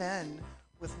Dawn Penn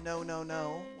with No, No,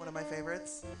 No, one of my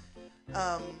favorites.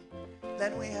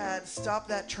 Then we had Stop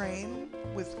That Train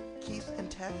with Keith and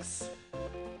Tex.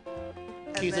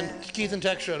 Keith and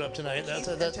Tex showed up tonight. Keith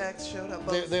and Tex showed up.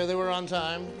 Both. They were on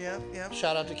time. Yep.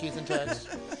 Shout out to Keith and Tex.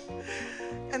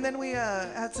 And then we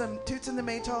had some Toots and the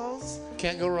Maytals.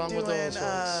 Can't go wrong with those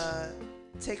folks.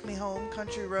 Take Me Home,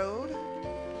 Country Road.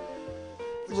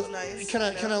 Which is nice.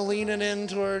 Kind of leaning in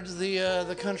towards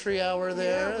the country hour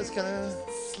there. Yeah, it's kind of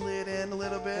slid in a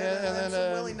little bit. Yeah, and then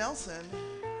some Willie Nelson.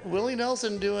 Willie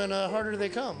Nelson doing Harder They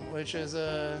Come, which is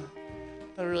a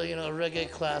really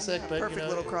reggae classic. But Perfect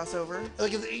little crossover.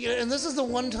 And this is the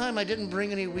one time I didn't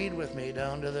bring any weed with me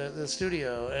down to the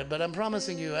studio. But I'm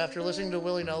promising you, after listening to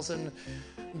Willie Nelson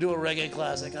do a reggae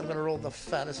classic, I'm gonna roll the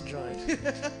fattest joint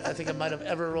I think I might have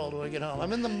ever rolled when I get home.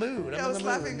 I'm in the mood. I was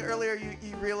laughing earlier.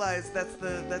 You realized that's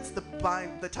the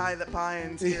tie that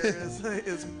binds here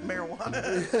is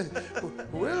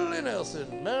marijuana. Willie Nelson,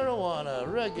 marijuana,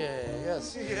 reggae,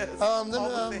 yes. Yes. All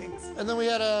the things. And then we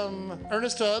had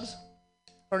Ernest Tubbs.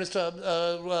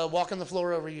 Walking the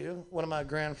Floor Over You, one of my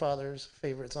grandfather's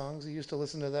favorite songs. He used to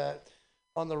listen to that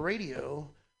on the radio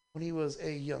when he was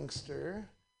a youngster.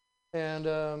 And,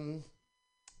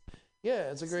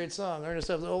 it's a great song. Ernest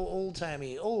Tubbs,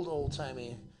 old-timey,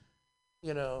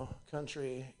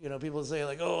 country. People say,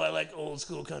 like, oh, I like old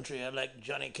school country. I like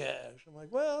Johnny Cash. I'm like,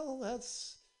 well,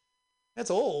 that's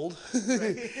old.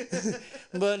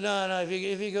 But no,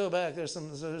 if you go back, there's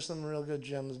some real good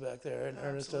gems back there in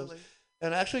Ernest Tubbs.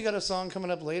 And I actually got a song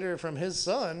coming up later from his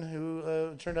son,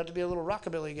 who turned out to be a little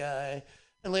rockabilly guy,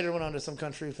 and later went on to some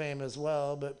country fame as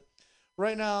well. But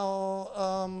right now,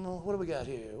 what do we got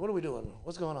here? What are we doing?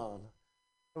 What's going on?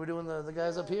 Are we doing the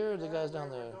guys up here or the guys down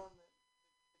there?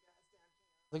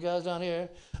 The guys down here.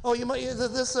 Oh, you might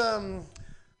this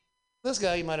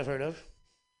guy you might have heard of.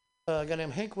 A guy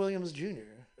named Hank Williams Jr.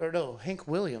 Hank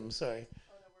Williams. Sorry.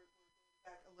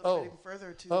 Even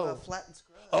further to Flat and Scruggs.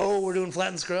 Oh, we're doing Flat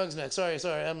and Scruggs next. Sorry.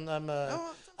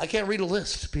 I can't read a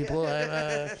list, people.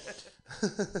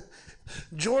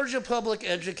 Georgia Public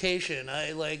Education.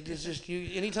 It's just you.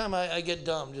 Anytime I get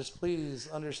dumb, just please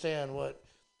understand what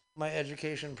my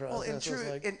education process is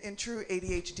like. In true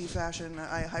ADHD fashion,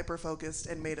 I hyper-focused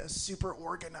and made a super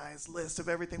organized list of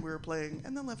everything we were playing,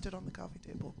 and then left it on the coffee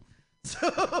table.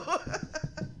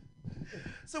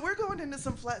 So we're going into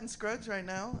some Flat and Scruggs right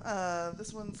now.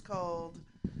 This one's called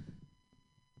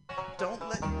Don't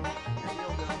Let Your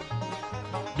Deal Go.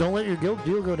 Don't let your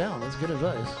deal go down. That's good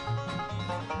advice.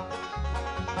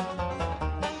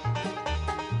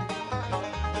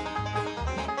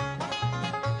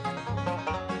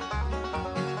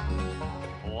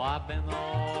 Oh, I've been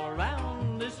all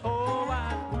around this whole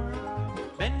wide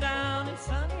world, been down in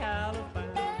sunny Alabama.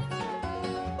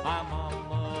 My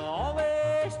mama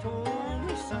always told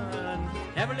me, son,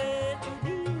 never let your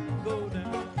deal go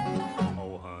down.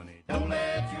 Oh, honey, don't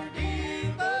let your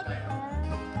deal go down.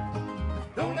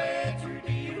 Don't let your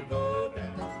deal go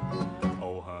down.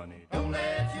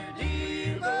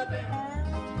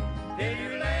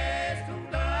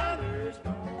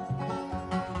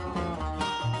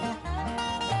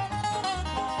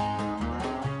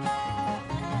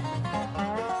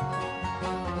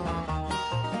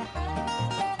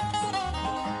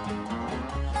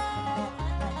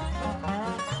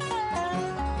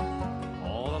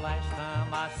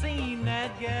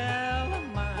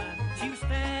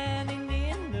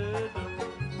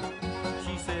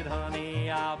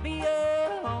 I'll be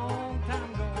a long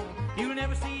time gone. You'll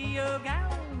never see a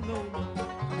gal no more.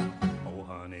 Oh,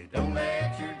 honey, don't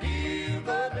let your deal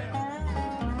go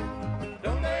down.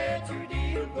 Don't let your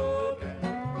deal go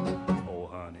down. Oh,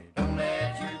 honey, don't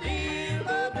let your deal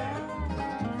go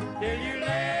down till your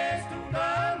last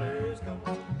 $2 come.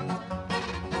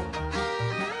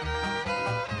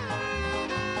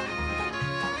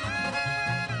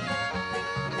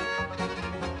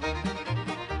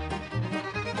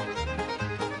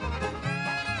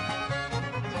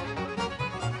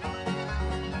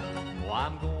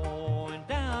 I'm going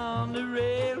down the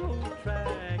railroad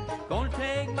track, gonna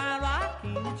take my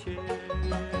rocking chair.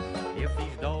 If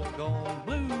these doggone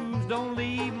blues don't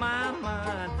leave my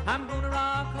mind, I'm gonna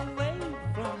rock away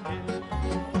from here.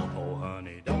 Oh,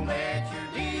 honey, don't let your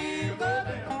deal go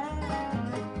down.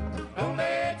 Don't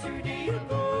let your deal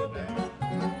go down.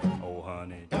 Oh,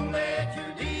 honey, don't let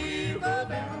your deal go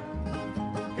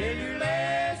down till your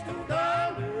last $2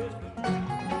 come.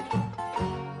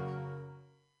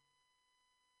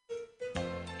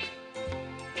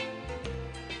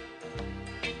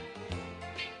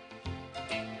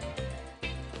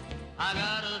 I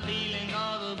got a feeling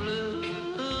of the blues,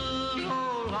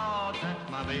 oh Lord, since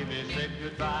my baby said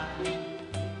goodbye.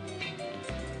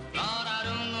 Lord, I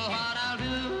don't know what I'll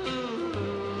do.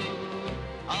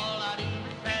 All I do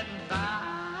is sit and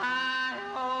sigh.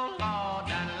 Oh Lord,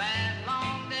 that last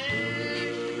long day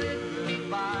she said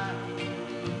goodbye.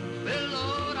 Well,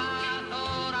 Lord, I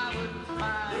thought I would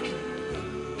try.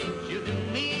 She'll do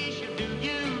me, she'll do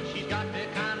you. She's got that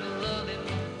kind of loving.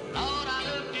 Lord, I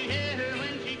love to hear her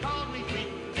when she calls me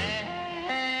sweet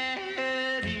daddy,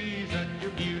 such a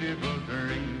beautiful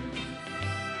dream.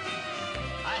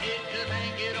 I hate to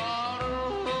think it all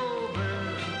over.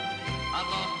 I've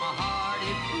lost my heart,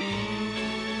 it seems.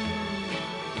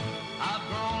 I've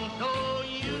grown so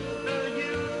used to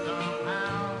you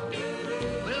somehow.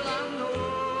 Well, I'm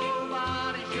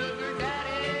nobody's sugar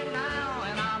daddy now,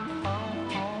 and I'm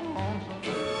lonesome.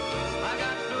 I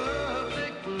got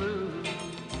perfect blues.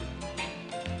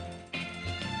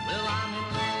 Well, I'm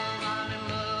in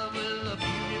love with a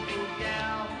beautiful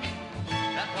gal.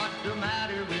 That's what's the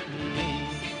matter with me.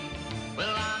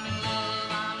 Well, I'm in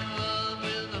love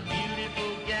with a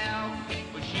beautiful gal,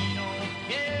 but she don't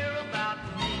care about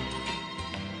me.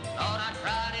 Thought I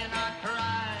tried and I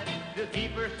tried to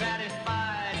keep her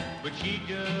satisfied, but she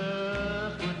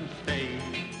just wouldn't stay.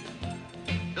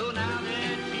 So now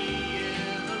that she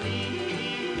is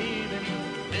leaving,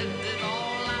 this is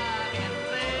all I can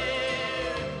say.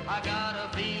 I got a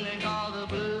feeling all the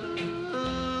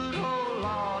blues, oh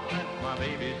Lord, since my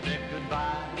baby said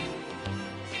goodbye.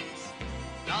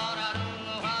 Lord, I don't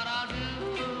know what I'll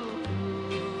do.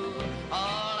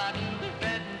 All I do is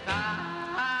sit and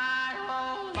sigh.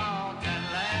 Oh Lord, that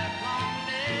last long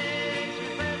day she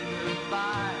said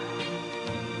goodbye.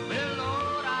 Well,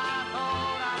 Lord, I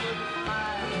thought I would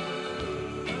try.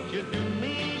 She'll do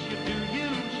me, she'll do you.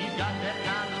 She's got that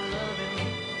kind of loving.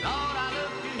 Lord, I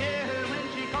love to hear her when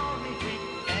she calls me sweet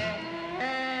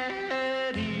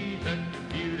daddy, such a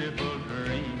beautiful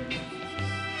dream.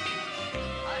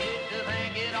 I hate to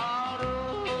think it all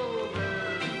over.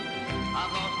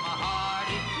 I've lost my heart,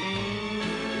 it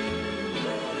seems.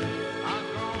 I've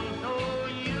grown so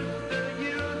used to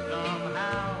you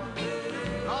somehow.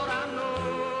 Lord, I'm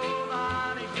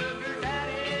nobody's sugar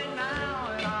daddy now,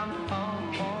 and I'm home.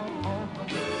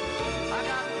 I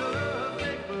got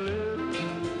perfect blues.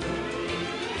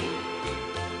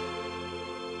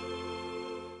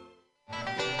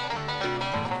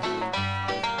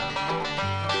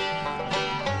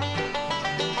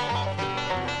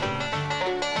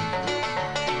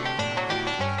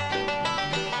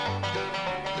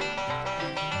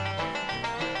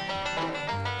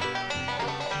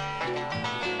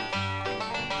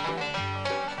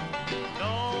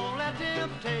 Don't let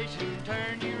temptation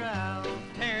turn you round,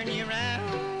 turn you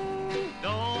round.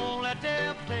 Don't let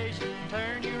temptation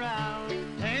turn you round,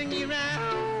 turn you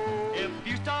round. If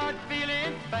you start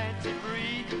feeling fancy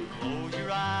free, close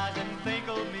your eyes and think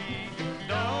of me.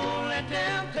 Don't let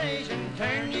temptation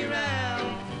turn you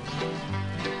round.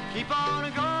 Keep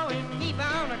on going, keep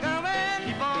on going,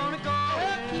 keep on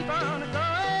going, keep on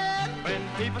going. When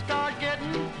people start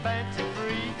getting fancy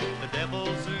free, the devil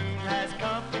soon has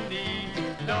company.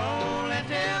 Don't let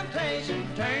temptation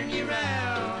turn you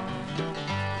round.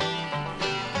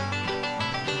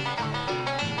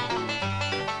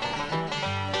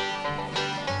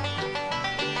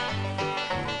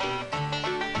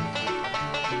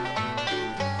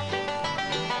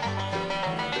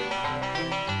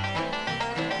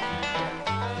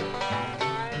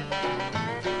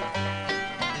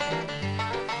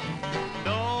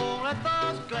 Don't let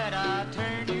those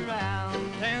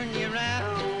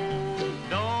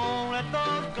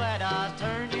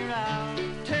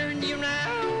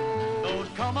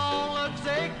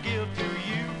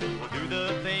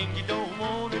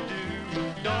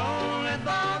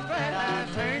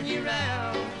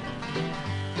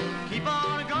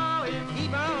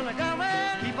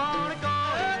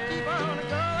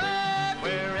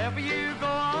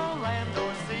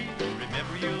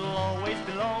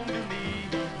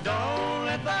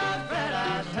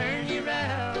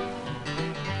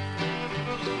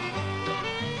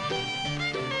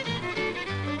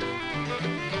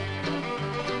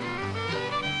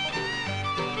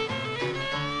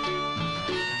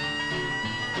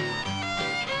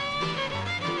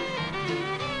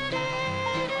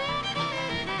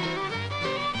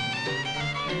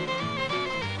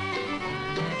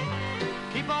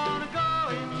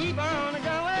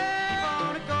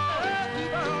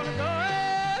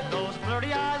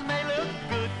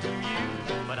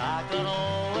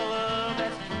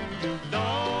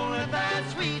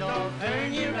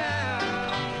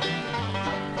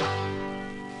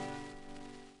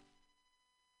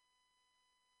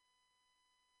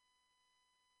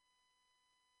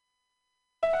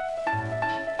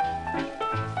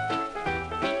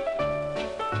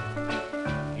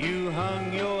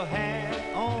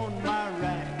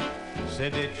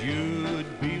said that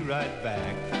you'd be right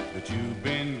back, but you've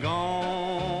been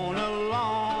gone a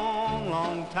long,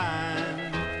 long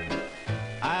time.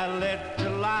 I let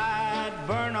the light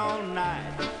burn all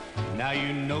night. Now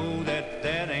you know that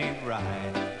that ain't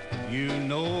right. You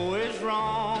know it's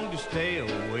wrong to stay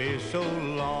away so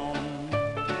long.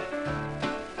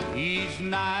 Each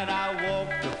night I walk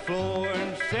the floor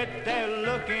and sit there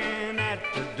looking at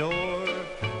the door.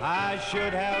 I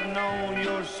should have known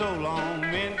your so long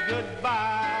meant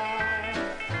goodbye.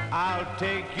 I'll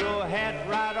take your hat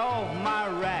right off my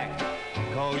rack,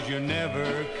 'cause you're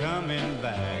never coming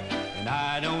back. And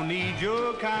I don't need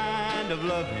your kind of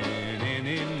loving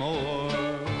anymore.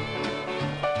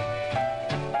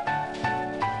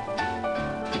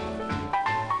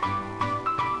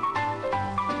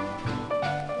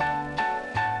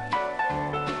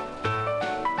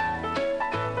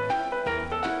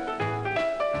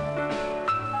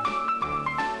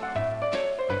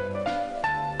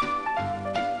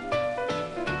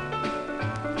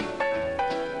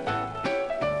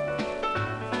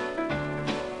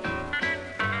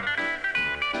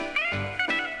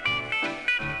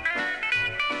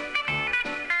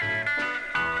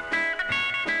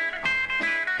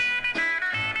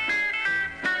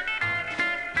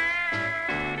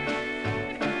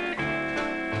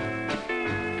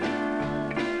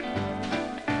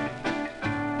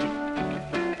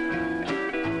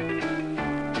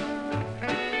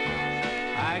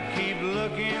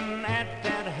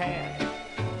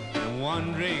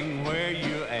 Wondering where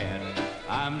you're at.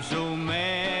 I'm so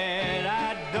mad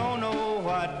I don't know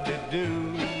what to do.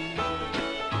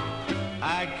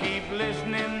 I keep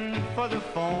listening for the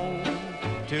phone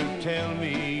to tell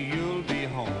me you'll be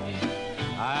home.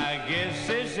 I guess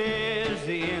this is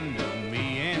the end of me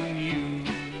and you.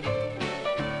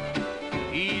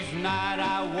 Each night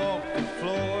I walk the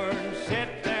floor and sit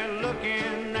there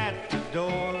looking at the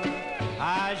door.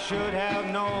 I should have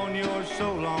known your so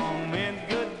long meant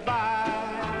goodbye.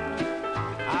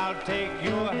 I'll take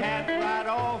your hat right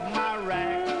off my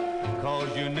rack, 'cause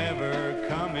you're never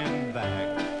coming back.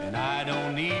 And I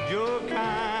don't need your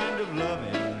kind of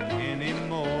loving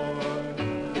anymore.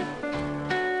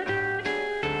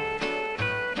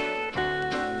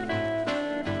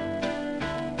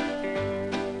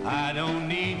 I don't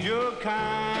need your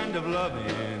kind of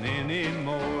loving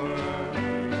anymore.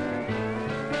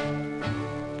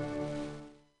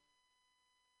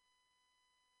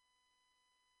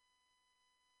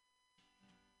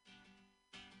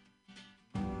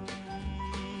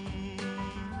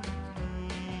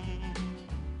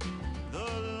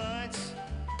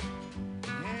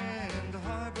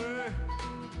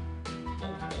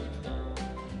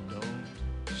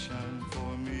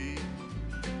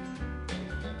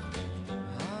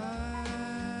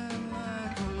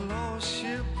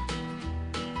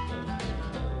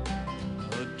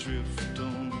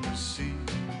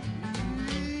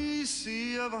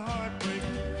 Of a heartbreak,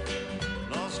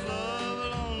 lost love,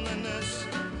 loneliness,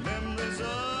 memories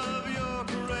of your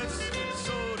caress,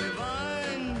 so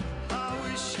divine. I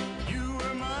wish you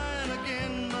were mine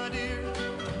again, my dear.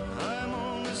 I'm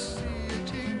on the sea of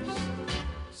tears,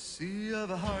 sea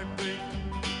of a heartbreak.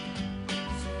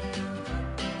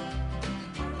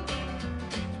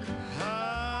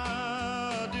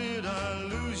 How did I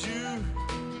lose you?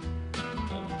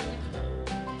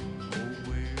 Oh,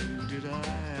 where did I?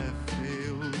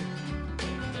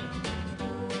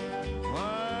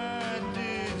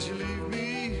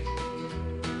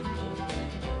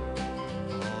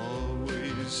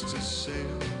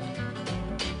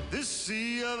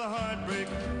 Sea of a heartbreak,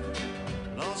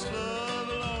 lost love,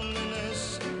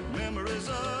 loneliness, memories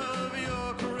of your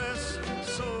caress,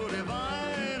 so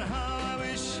divine. How I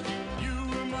wish you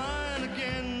were mine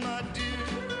again, my dear.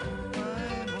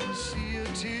 I'm on a sea of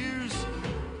tears,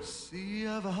 sea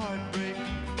of a heartbreak.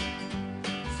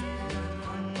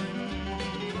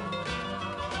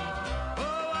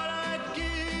 Oh, what I'd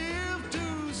give to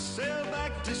sail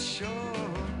back to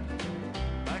shore,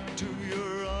 back to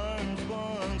your arms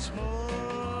once more.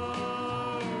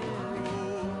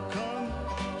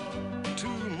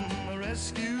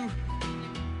 Rescue.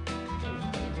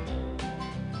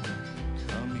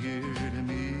 Come here to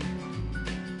me.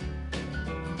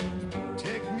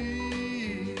 Take me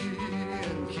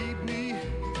and keep me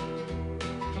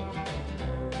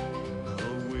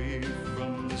away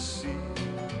from the sea.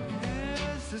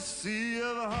 Yes, the sea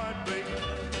of a heartbreak,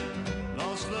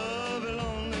 lost love and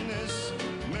loneliness,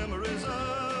 memories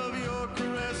of your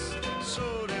caress,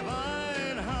 so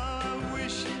divine. How I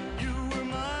wish you were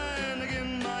mine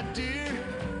again, my dear.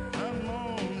 I'm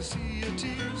on the sea of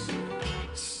tears,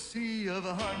 sea of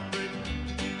a heartbreak.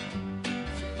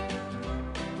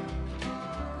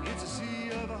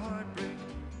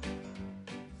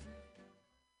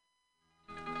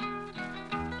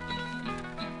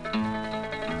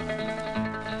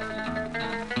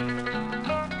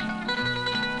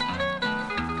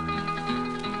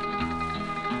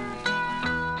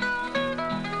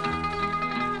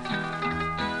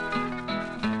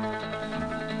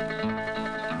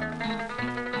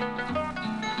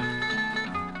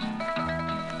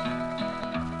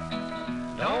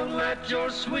 your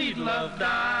sweet love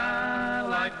die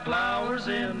like flowers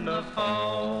in the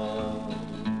fall.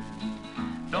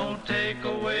 Don't take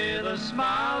away the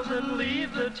smiles and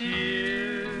leave the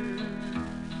tears.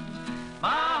 My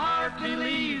heart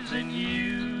believes in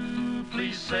you.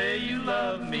 Please say you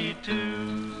love me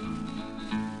too.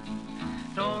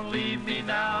 Don't leave me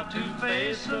now to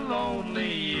face the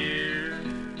lonely years.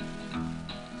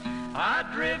 I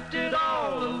drifted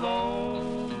all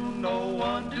alone, no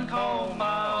one to call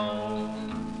my own.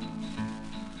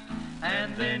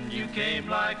 And then you came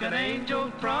like an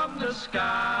angel from the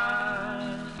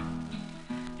sky.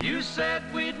 You said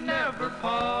we'd never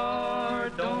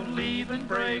part, don't leave and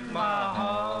break my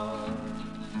heart.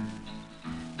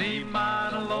 Be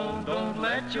mine alone, don't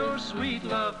let your sweet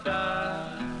love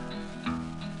die.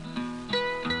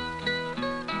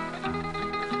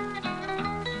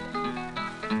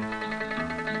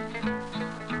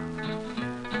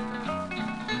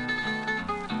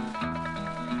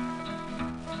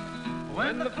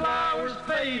 When the flowers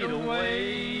fade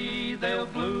away, they'll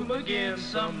bloom again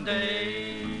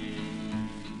someday.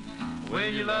 Will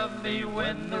you love me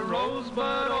when the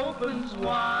rosebud opens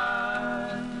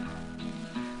wide?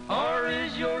 Or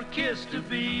is your kiss to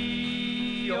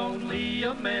be only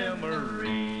a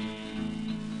memory?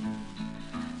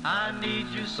 I need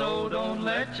you so, don't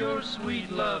let your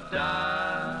sweet love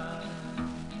die.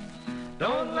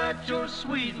 Don't let your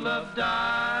sweet love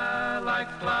die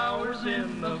like flowers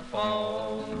in the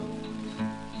fall.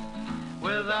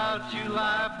 Without you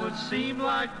life would seem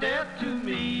like death to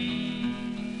me.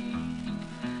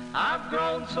 I've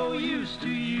grown so used to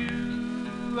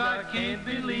you, I can't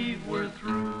believe we're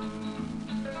through.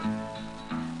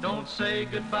 Don't say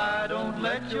goodbye, don't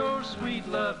let your sweet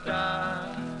love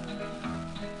die.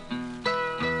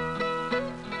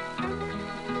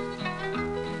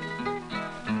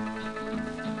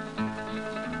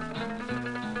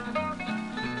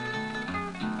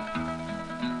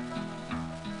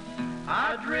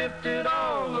 I drifted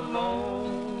all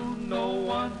alone, no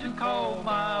one to call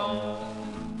my own.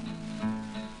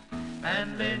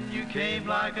 And then you came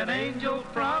like an angel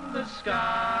from the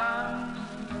sky.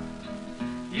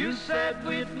 You said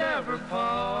we'd never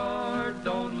part,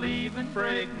 don't leave and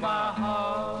break my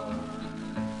heart.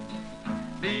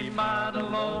 Be mine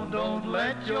alone, don't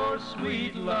let your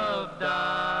sweet love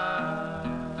die.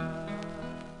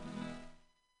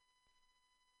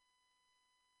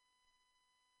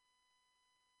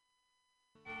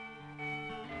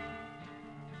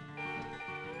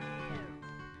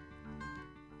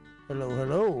 Hello,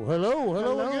 hello, hello,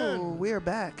 hello again. We are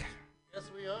back. Yes,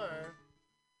 we are.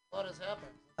 A lot has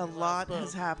happened. A lot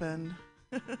has happened.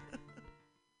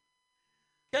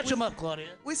 Catch them up, Claudia.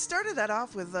 We started that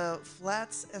off with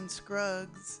Flats and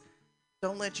Scruggs,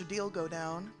 Don't Let Your Deal Go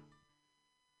Down.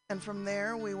 And from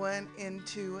there, we went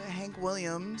into Hank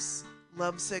Williams'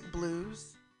 Lovesick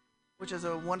Blues, which is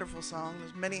a wonderful song.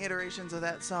 There's many iterations of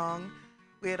that song.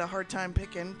 We had a hard time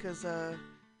picking because the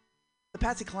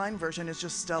Patsy Cline version is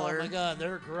just stellar. Oh my God,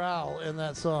 their growl in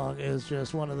that song is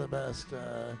just one of the best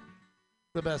ever.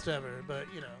 But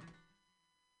you know,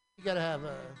 you gotta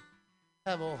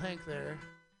have old Hank there.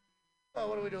 Oh,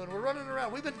 what are we doing? We're running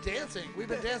around. We've been dancing. We've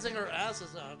been dancing our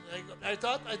asses off. I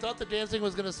thought the dancing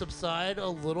was gonna subside a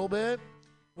little bit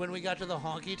when we got to the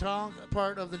honky tonk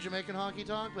part of the Jamaican honky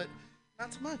tonk, but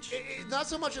not so much. Not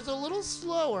so much. It's a little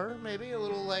slower, maybe a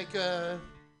little like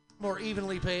more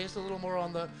evenly paced, a little more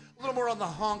on the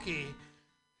honky.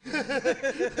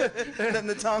 Than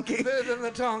the tonky. Than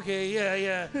the tonky,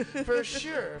 yeah, for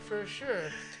sure.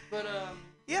 But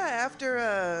yeah,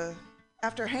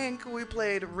 after Hank, we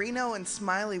played Reno and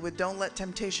Smiley with "Don't Let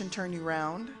Temptation Turn You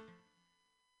Round."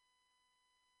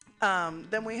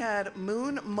 Then we had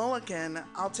Moon Mulligan,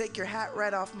 "I'll Take Your Hat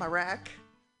Right Off My Rack."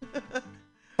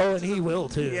 Oh, and he will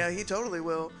too. Yeah, he totally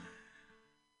will.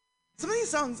 Some of these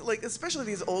songs, like especially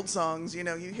these old songs, you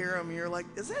know, you hear them, you're like,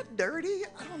 is that dirty?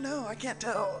 I don't know, I can't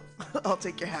tell. I'll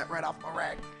take your hat right off my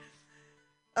rack.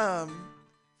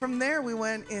 From there, we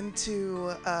went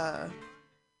into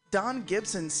Don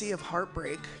Gibson, "Sea of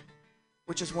Heartbreak,"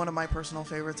 which is one of my personal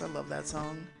favorites. I love that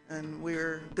song. And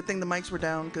good thing the mics were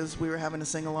down because we were having to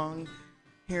sing along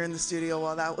here in the studio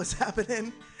while that was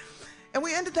happening. And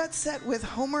we ended that set with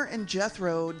Homer and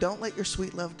Jethro, "Don't Let Your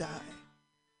Sweet Love Die."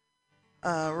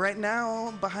 Right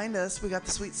now, behind us, we got the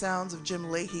sweet sounds of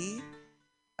Jim Leahy.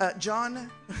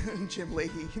 Jim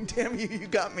Leahy, damn you, you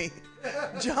got me.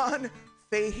 John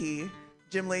Fahey.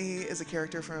 Jim Leahy is a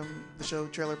character from the show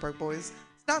Trailer Park Boys.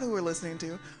 It's not who we're listening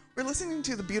to. We're listening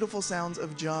to the beautiful sounds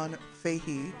of John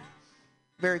Fahey.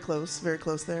 Very close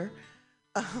there.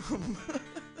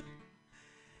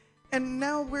 And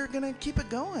now we're gonna keep it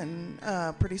going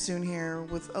pretty soon here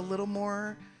with a little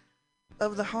more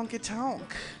of the honky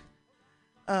tonk.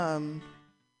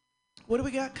 What do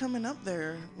we got coming up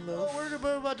there, Lil? Well,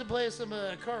 we're about to play some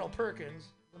Carl Perkins,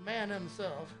 the man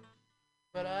himself.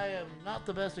 But I am not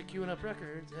the best at queuing up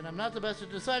records, and I'm not the best at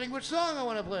deciding which song I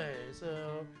want to play.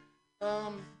 So,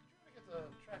 trying to get the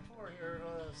track 4 here.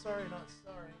 Sorry, not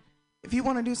sorry. If you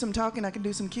want to do some talking, I can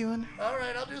do some queuing. All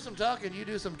right, I'll do some talking. You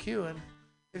do some queuing.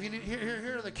 If you need,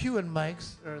 here are the queuing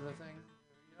mics or the thing.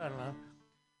 I don't know.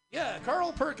 Yeah,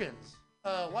 Carl Perkins.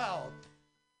 Wow.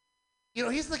 You know,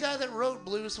 he's the guy that wrote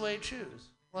Blue Suede Shoes.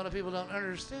 A lot of people don't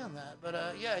understand that, but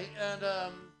yeah, and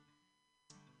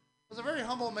was a very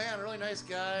humble man, really nice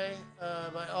guy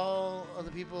by all of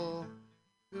the people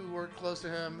who worked close to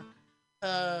him.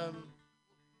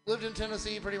 Lived in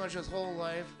Tennessee pretty much his whole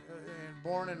life, and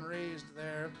born and raised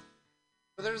there.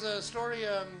 But there's a story,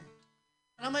 and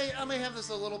I may have this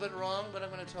a little bit wrong, but I'm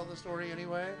going to tell the story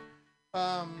anyway.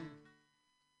 Carl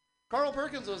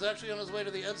Perkins was actually on his way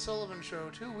to the Ed Sullivan Show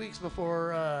 2 weeks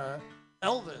before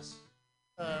Elvis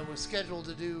was scheduled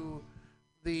to do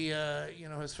the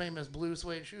his famous Blue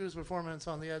Suede Shoes performance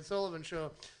on the Ed Sullivan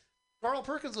Show. Carl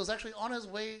Perkins was actually on his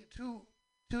way to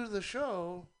the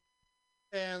show,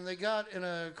 and they got in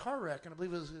a car wreck, and I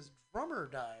believe it was his drummer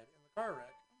died in the car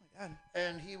wreck. Oh my God!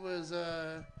 And he was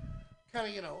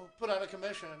kind of put out of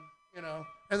commission,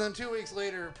 and then 2 weeks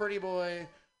later, Pretty Boy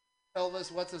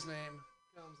Elvis, what's his name,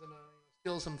 comes and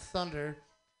steals some thunder.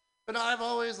 But no, I've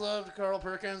always loved Carl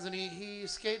Perkins, and he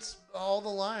skates all the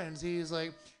lines. He's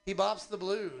like, he bops the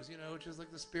blues, which is like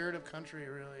the spirit of country,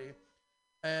 really.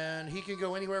 And he can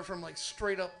go anywhere from like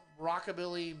straight up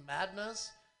rockabilly madness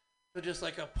to just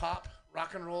like a pop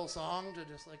rock and roll song to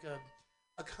just like a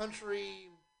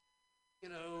country,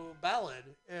 ballad.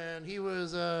 And he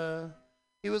was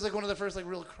like one of the first like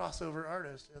real crossover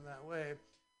artists in that way.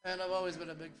 And I've always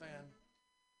been a big fan.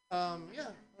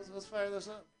 Yeah, let's fire this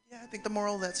up. Yeah, I think the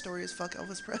moral of that story is fuck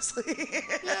Elvis Presley.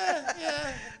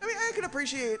 Yeah. I mean, I can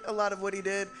appreciate a lot of what he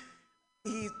did.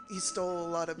 He stole a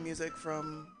lot of music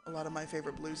from a lot of my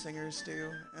favorite blues singers too,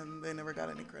 and they never got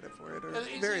any credit for it, or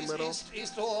very little. He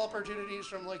stole opportunities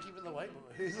from like even the white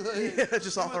boys. Yeah,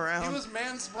 just all around. He was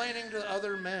mansplaining to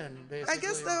other men, basically. I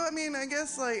guess though,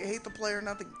 guess like hate the player,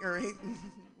 not the, or hate.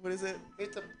 What is it?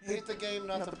 Hate the game,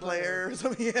 not the player. Or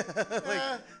something. Yeah.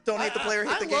 Like, don't hate the player,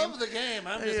 hate the game. I love the game.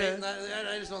 I'm just hating that.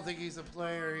 I just don't think he's a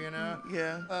player,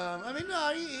 Yeah.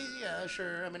 No, yeah,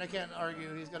 sure. I can't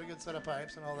argue. He's got a good set of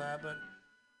pipes and all that, but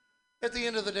at the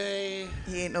end of the day,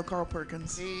 he ain't no Carl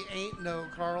Perkins. He ain't no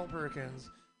Carl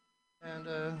Perkins. And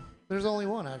there's only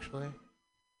one, actually.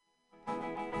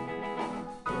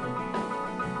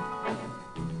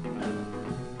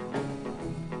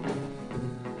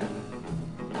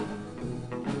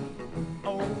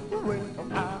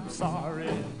 I'm sorry.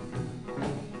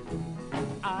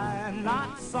 I'm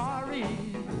not sorry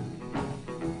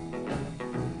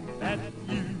that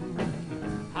you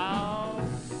have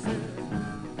said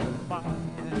goodbye.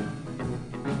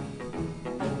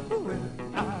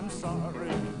 I'm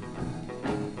sorry,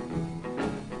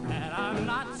 and I'm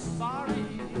not sorry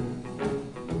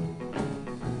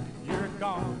you're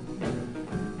gone,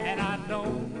 and I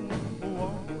don't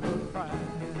want to cry.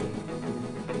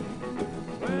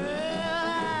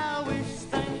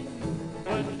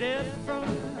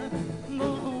 Different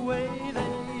the way they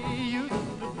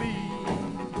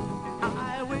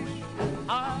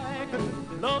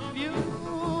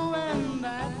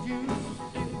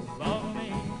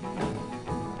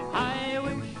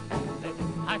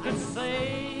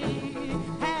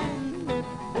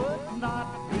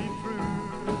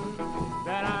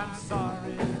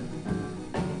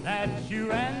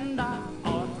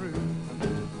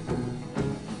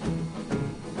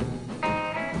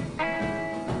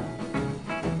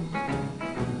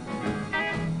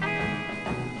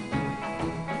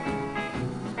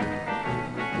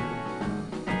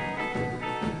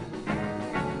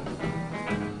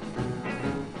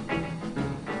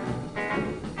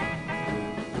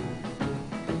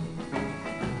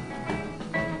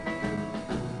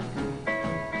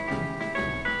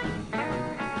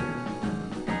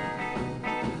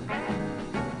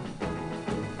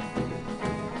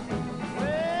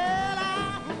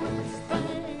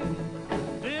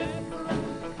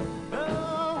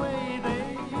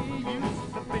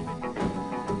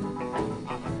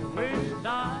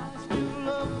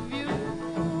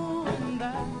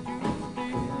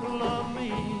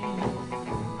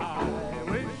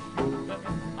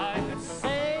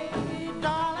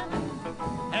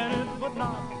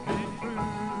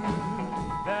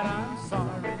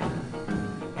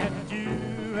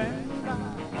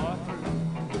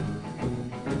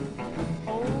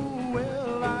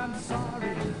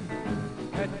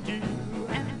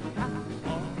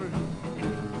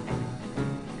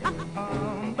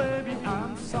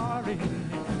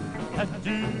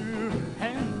do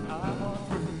and I.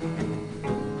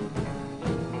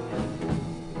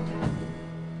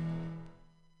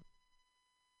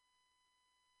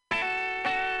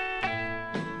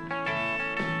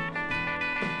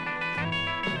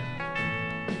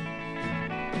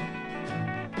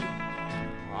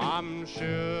 I'm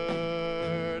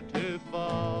sure to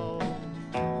fall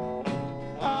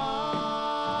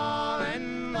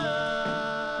in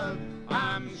love.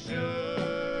 I'm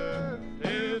sure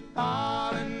to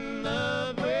fall in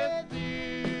love with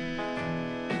you.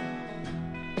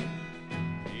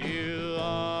 You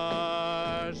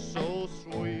are so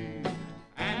sweet,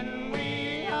 and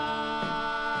we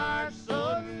are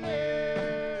so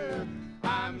near.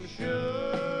 I'm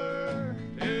sure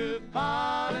to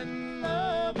fall in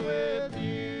love with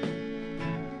you.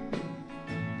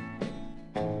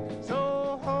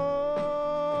 So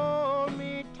hold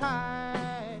me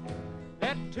tight,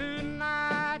 let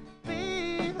tonight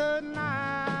be the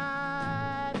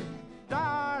night.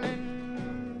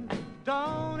 Darling,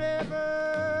 don't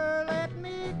ever let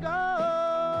me go.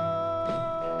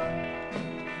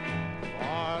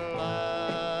 For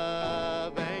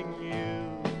loving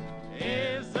you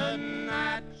is a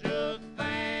natural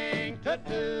thing to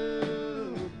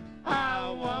do. I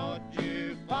want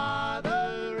you for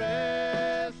the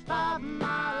rest of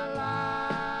my life.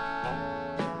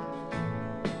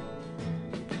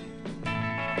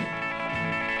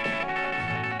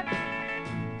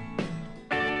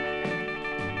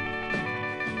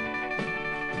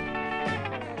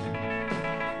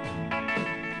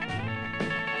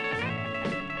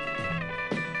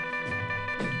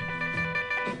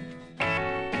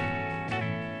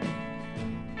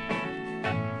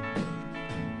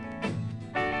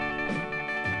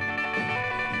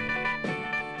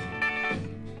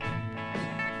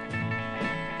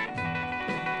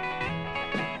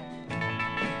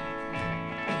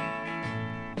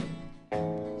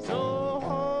 So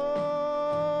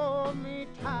hold me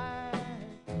tight,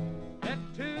 let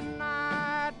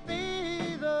tonight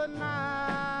be the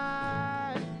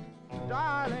night.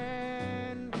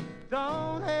 Darling,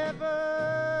 don't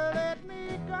ever let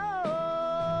me go.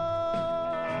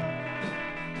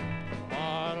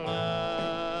 For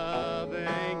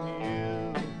loving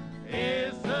you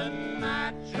is a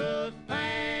natural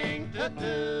thing to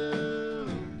do.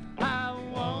 I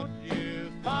want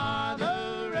you for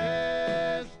the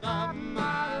rest of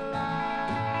my life.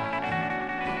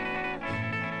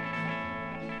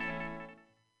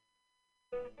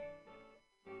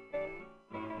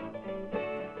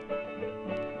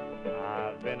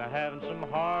 I've been having some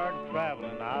hard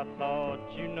traveling, I thought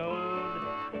you knowed.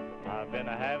 I've been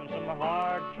having some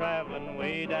hard traveling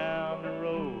way down the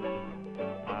road.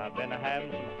 I've been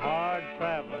having some hard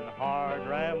traveling, hard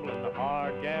rambling,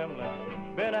 hard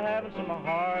gambling. Been having some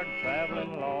hard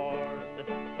traveling, Lord.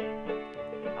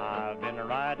 I've been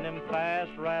riding them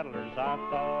fast rattlers, I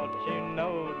thought you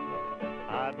knowed.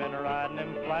 I've been riding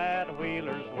them flat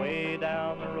wheelers way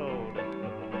down the road.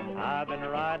 I've been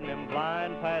riding them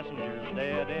blind passengers,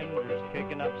 dead enders,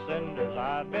 kicking up cinders.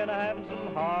 I've been having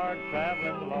some hard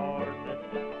traveling, Lord.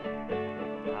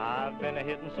 I've been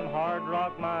hitting some hard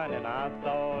rock mining, I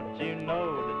thought you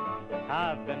knowed.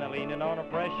 I've been leaning on a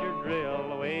pressure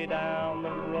drill way down the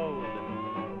road.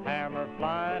 Hammer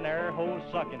flying, air hole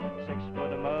sucking, 6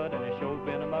 foot of mud, and it sure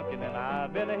been a mucking. And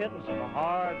I've been hitting some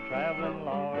hard traveling,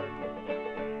 Lord.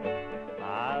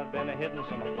 I've been hitting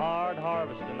some hard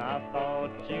harvesting, I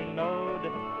thought you knowed.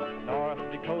 North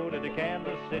Dakota to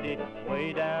Kansas City,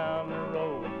 way down the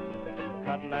road.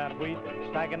 Cutting that wheat,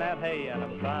 stacking that hay, and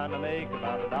I'm trying to make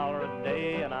about $1 a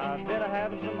day. And I've been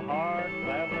having some hard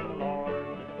traveling, Lord.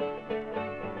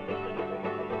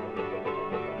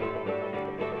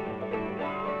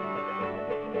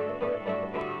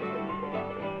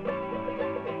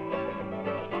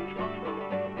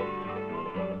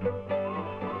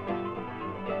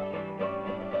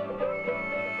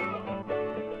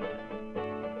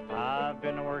 I've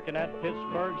been working at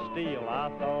Pittsburgh Steel, I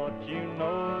thought you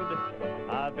knowed.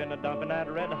 I've been dumping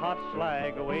that red-hot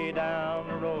slag way down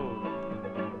the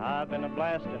road. I've been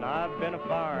blasting, I've been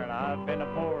firing, I've been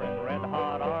pouring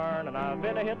red-hot iron, and I've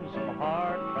been hitting some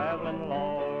hard traveling,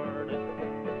 Lord.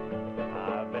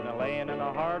 I've been laying in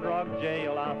a hard rock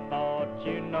jail, I thought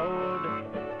you knowed.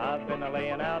 I've been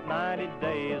laying out 90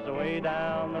 days way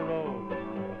down the road.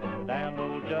 Damn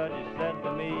old judge, he said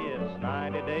to me, it's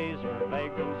 90 days for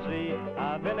leg to see.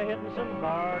 I've been hitting some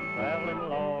hard traveling,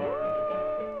 Lord.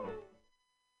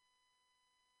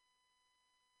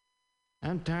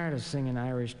 I'm tired of singing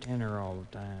Irish tenor all the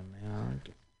time, man.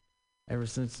 Ever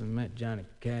since I met Johnny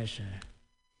Cash,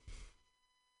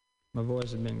 my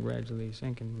voice has been gradually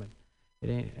sinking, but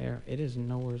It isn't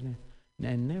nowhere near,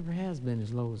 and never has been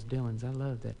as low as Dylan's. I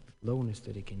love that lowness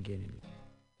that he can get in it.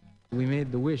 We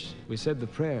made the wish, we said the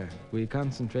prayer, we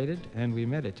concentrated and we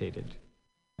meditated.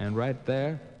 And right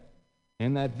there,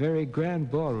 in that very grand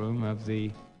ballroom of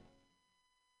the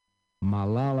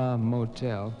Malala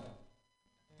Motel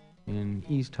in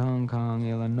East Hong Kong,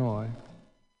 Illinois,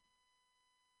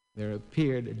 there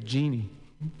appeared a genie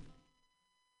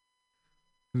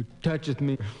who toucheth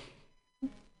me.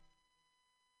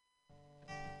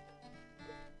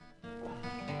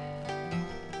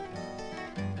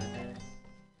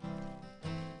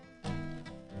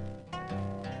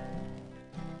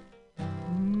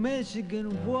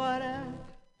 Michigan water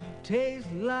tastes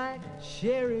like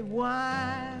sherry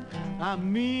wine. I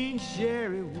mean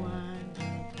sherry wine.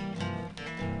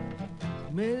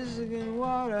 Michigan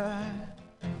water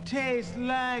tastes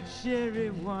like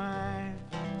sherry wine.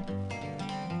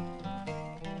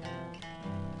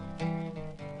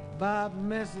 But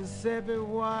Mississippi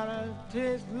water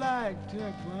tastes like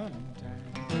turpentine.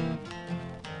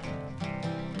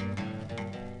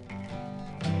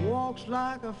 Walks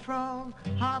like a frog,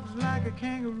 hops like a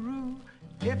kangaroo.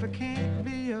 If I can't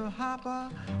be a hopper,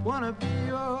 wanna be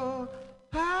your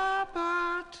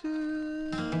papa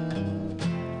too.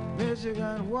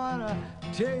 Michigan water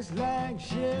tastes like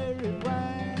sherry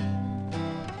wine.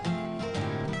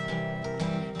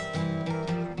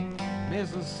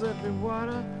 Mississippi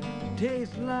water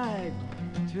tastes like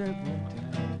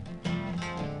turpentine.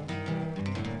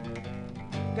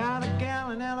 Got a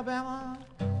gal in Alabama,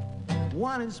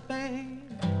 one in Spain,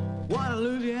 one in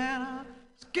Louisiana,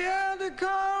 scared to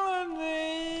call her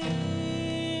name.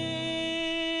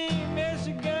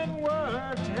 Michigan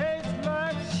water tastes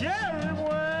like sherry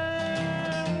wine.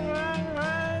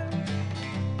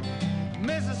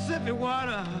 Mississippi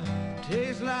water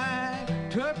tastes like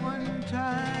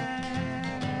turpentine.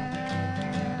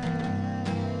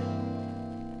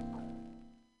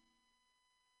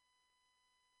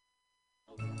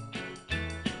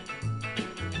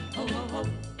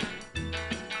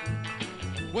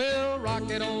 Well, rock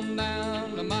it on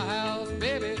down to my house,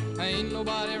 baby. Ain't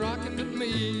nobody rocking but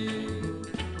me.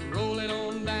 Roll it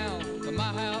on down to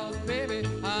my house, baby.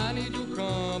 I need your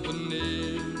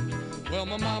company. Well,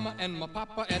 my mama and my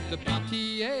papa at the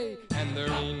PTA, and there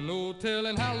ain't no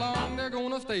telling how long they're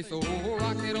gonna stay. So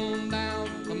rock it on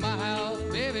down to my house,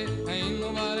 baby. Ain't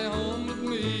nobody home but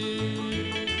me.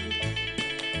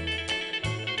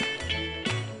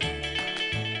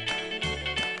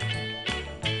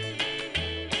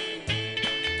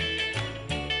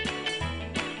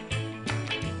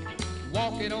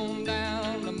 Walk it on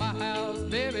down to my house,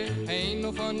 baby. Ain't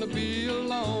no fun to be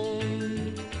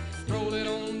alone. Stroll it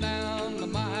on down to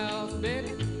my house,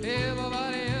 baby.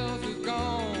 Everybody else is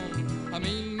gone. I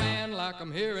mean, man, like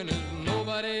I'm hearing is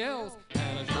nobody else.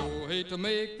 And I sure hate to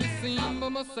make this scene by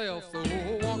myself. So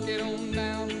walk it on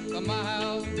down to my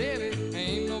house, baby.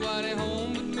 Ain't nobody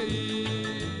home but me.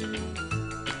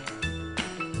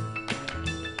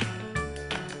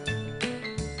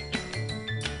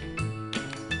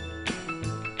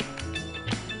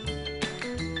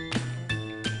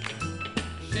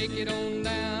 Take it on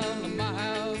down to my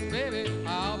house, baby.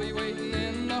 I'll be waiting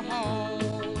in the hall.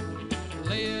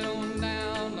 Lay it on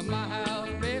down to my house,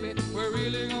 baby. We're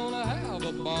really gonna have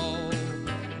a ball.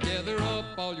 Gather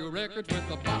up all your records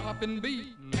with a poppin'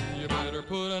 beat. You better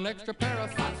put an extra pair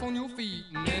of socks on your feet.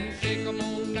 And then shake 'em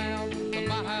on down to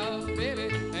my house, baby.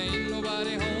 Ain't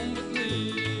nobody home but me.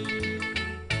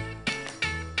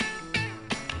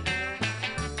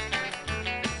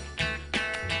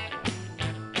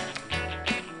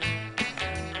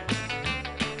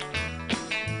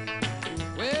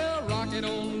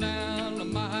 On down to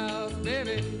my house,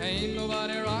 baby. Ain't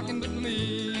nobody rocking but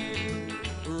me.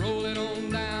 Roll it on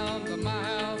down to my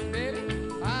house, baby.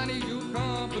 I need your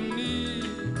company.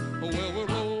 Well, we'll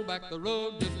roll back the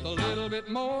rug just a little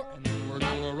bit more, and then we're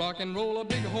gonna rock and roll a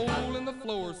big hole in the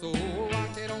floor. So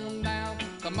rock it on down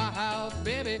to my house,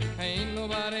 baby. Ain't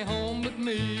nobody home but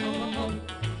me.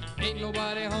 Ain't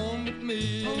nobody home but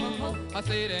me. I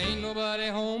said ain't nobody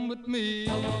home but me.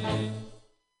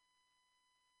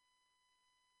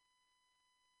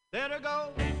 Let her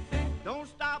go, don't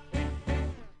stop.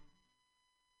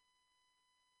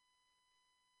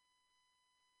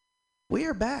 We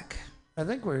are back. I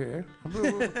think we're here.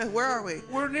 Where are we?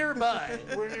 We're nearby.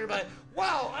 We're nearby.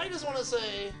 Wow! I just want to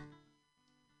say,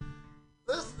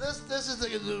 this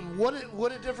is what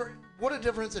a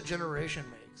difference a generation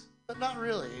makes. But not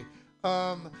really.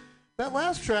 That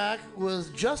last track was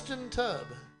Justin Tubb,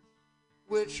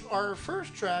 which our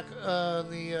first track,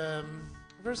 the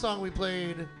first song we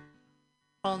played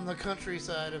on the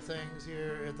countryside of things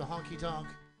here at the honky tonk,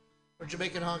 or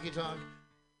Jamaican honky tonk,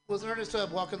 was Ernest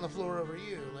Tubb Walking the Floor Over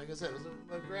You. Like I said, it was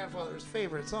my grandfather's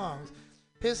favorite songs.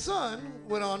 His son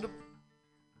went on to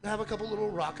have a couple little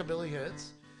rockabilly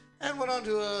hits and went on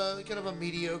to a kind of a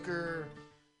mediocre,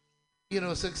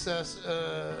 success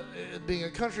being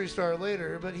a country star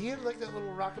later. But he had like that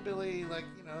little rockabilly, like,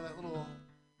 that little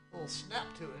snap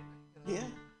to it. Yeah.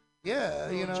 Yeah,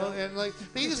 and like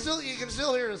but you can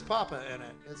still hear his papa in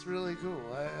it. It's really cool.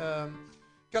 I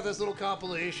got this little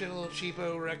compilation, a little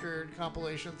cheapo record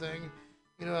compilation thing,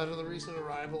 out of the recent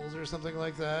arrivals or something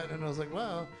like that. And I was like,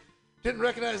 wow, didn't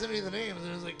recognize any of the names. And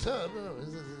it was like Tubb. Oh,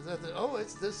 is that the? Oh,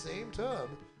 it's this same Tubb.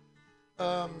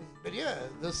 But yeah,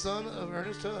 the son of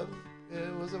Ernest Tubb.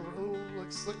 It was a little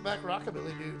like slick back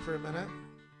rockabilly dude for a minute,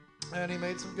 and he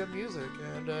made some good music.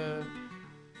 And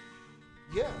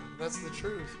yeah, that's the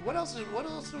truth. What else did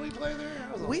we play there?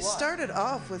 We started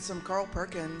off with some Carl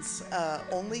Perkins,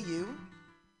 Only You,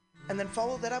 and then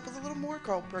followed that up with a little more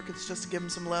Carl Perkins just to give him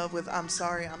some love with I'm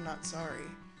Sorry, I'm Not Sorry.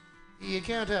 You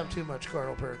can't have too much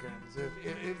Carl Perkins.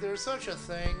 If there's such a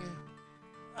thing,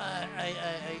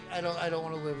 I don't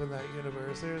want to live in that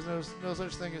universe. There's no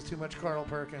such thing as too much Carl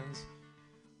Perkins.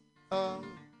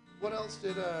 What else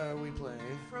did we play?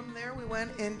 From there we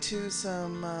went into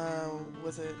some,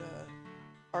 was it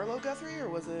Arlo Guthrie, or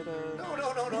was it No.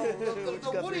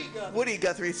 The Woody Guthrie. Woody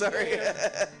Guthrie, sorry.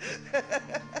 Yeah.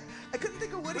 I couldn't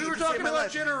think of Woody. We were talking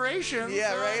about generations.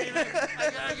 Yeah, right.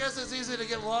 I guess it's easy to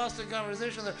get lost in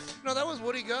conversation there. No, that was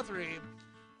Woody Guthrie.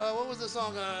 What was the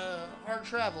song? Hard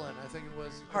Travelin', I think it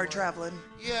was. Hard Travelin'.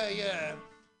 Yeah.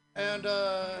 And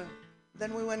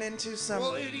then we went into some.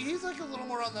 Well, he's like a little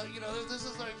more on the. This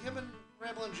is like him and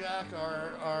Ramblin' Jack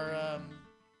are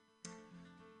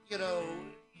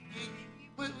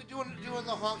doing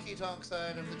the honky tonk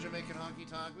side of the Jamaican honky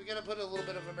tonk. We gotta put a little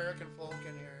bit of American folk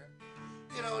in here.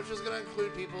 It's just gonna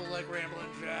include people like Ramblin'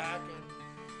 Jack and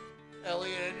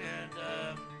Elliot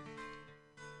and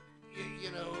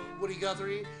Woody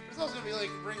Guthrie. There's also gonna be like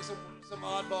bring some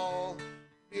oddball,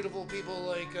 beautiful people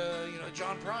like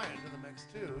John Prine to the mix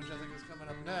too, which I think is coming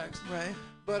up next. Right.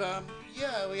 But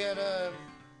we had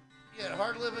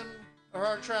Hard Living or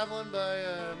Hard Traveling by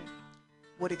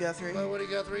Woody Guthrie.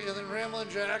 And then Ramblin'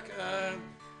 Jack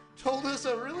told us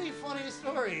a really funny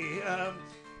story.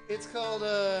 It's called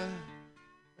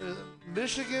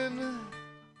Michigan.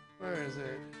 Where is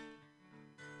it?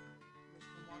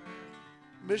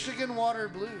 Michigan Water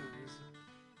Blues.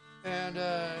 And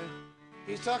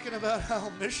he's talking about how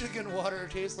Michigan water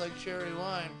tastes like cherry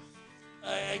wine.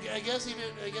 I guess he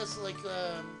did. I guess like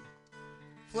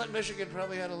Flint, Michigan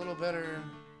probably had a little better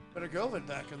go of it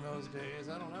back in those days.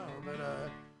 I don't know,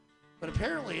 but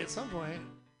apparently at some point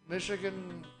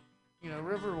Michigan,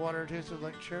 river water tasted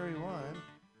like cherry wine.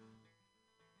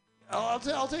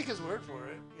 I'll take his word for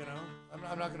it.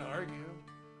 I'm not going to argue.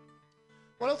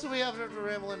 What else do we have after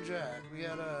Ramblin' Jack? We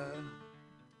had the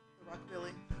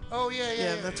Rockabilly. Oh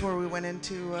yeah. That's where we went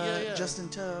into Justin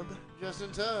Tubb.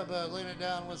 Justin Tubb laying it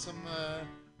down with some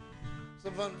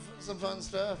fun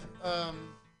stuff.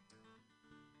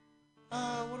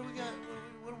 What do we got?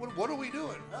 What are we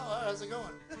doing? Oh, how's it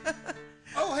going?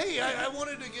 Oh, hey, I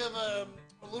wanted to give a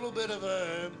little bit of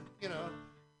a,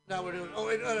 now we're doing,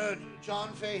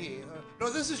 John Fahey.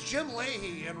 No, this is Jim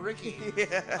Leahy and Ricky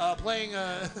playing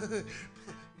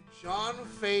John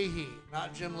Fahey,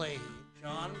 not Jim Leahy.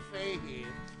 John Fahey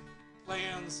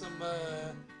playing some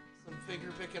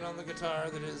finger picking on the guitar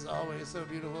that is always so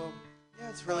beautiful. Yeah,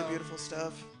 it's really beautiful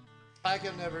stuff. I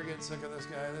can never get sick of this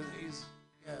guy. He's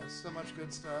so much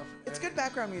good stuff. It's good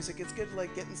background music. It's good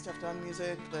like getting stuff done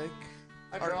music, like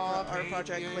art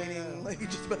project cleaning, like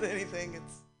just about anything.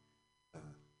 It's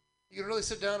you can really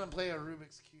sit down and play a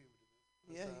Rubik's Cube.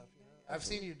 Yeah. I've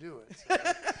seen you do it.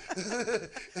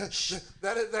 So.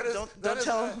 Don't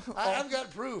tell. I've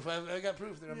got proof. I've got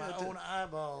proof. They're my own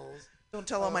eyeballs. Don't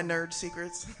tell all my nerd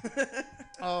secrets.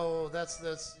 Oh, that's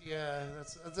a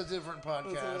different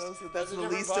podcast. That's a the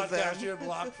different least podcast of them. You're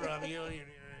blocked from.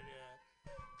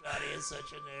 Claudia is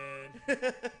such a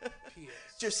nerd.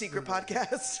 It's your secret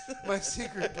podcast. My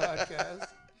secret podcast.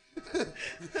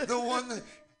 the one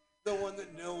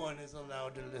that no one is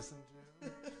allowed to listen to.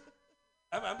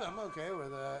 I'm okay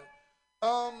with that.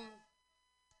 What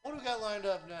do we got lined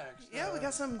up next? Yeah, we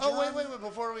got some. Oh, wait!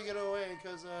 Before we get away,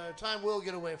 because time will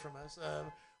get away from us.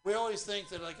 We always think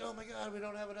that, like, oh my God, we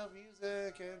don't have enough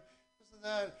music and this and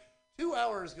that. 2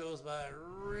 hours goes by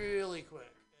really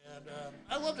quick, and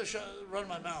I love to run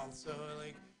my mouth, so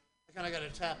I kind of got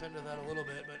to tap into that a little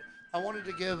bit. But I wanted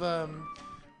to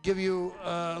give you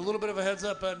a little bit of a heads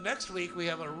up. Next week we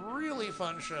have a really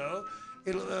fun show.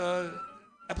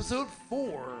 episode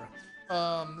 4.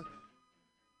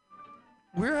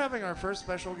 We're having our first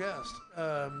special guest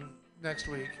next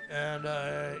week, and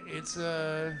it's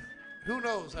who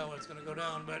knows how it's going to go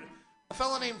down, but a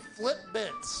fella named Flip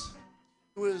Bits,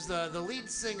 who is the lead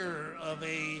singer of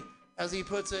a, as he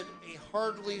puts it, a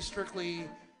hardly strictly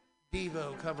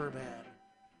Devo cover band,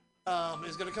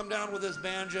 is going to come down with his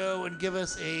banjo and give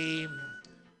us a,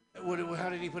 how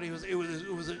did he put it? He's going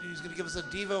to give us a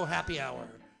Devo happy hour,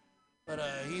 but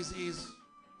he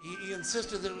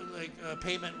insisted that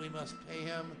payment we must pay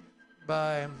him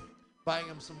by buying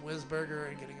him some Whiz Burger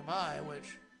and getting him high,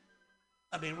 which,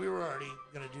 I mean, we were already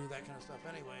going to do that kind of stuff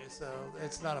anyway, so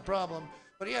it's not a problem.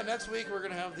 But yeah, next week we're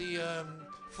going to have the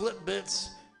Flip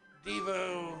Bits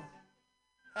Devo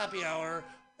happy hour,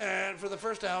 and for the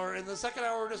first hour. In the second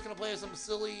hour, we're just going to play some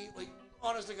silly,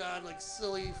 honest to God,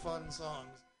 silly, fun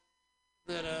songs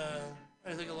that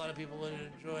I think a lot of people would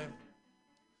enjoy.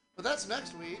 But that's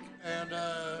next week, and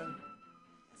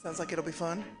sounds like it'll be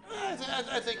fun. I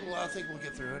think we'll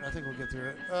get through it.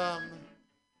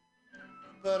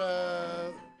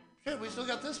 Shit, we still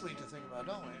got this week to think about,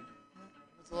 don't we?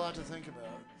 That's a lot to think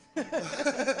about.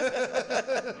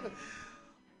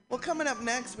 Well, coming up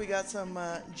next, we got some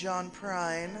John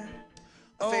Prine,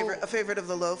 a favorite of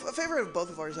the loaf, a favorite of both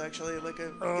of ours actually. It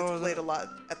gets played a lot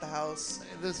at the house.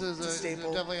 This is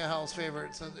definitely a house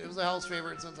favorite. It was a house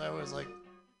favorite since I was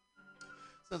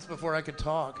since before I could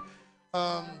talk.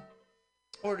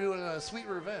 We're doing Sweet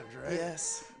Revenge, right?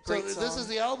 Yes. So this is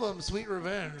the album Sweet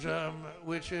Revenge,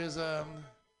 which is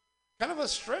kind of a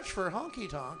stretch for honky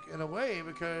tonk in a way,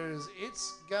 because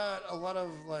it's got a lot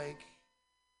of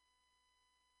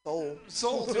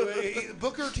soul to it.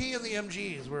 Booker T and the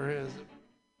MGs were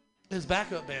his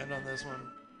backup band on this one,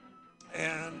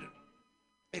 and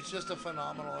it's just a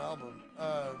phenomenal album.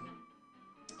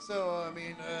 So I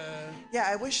mean, yeah,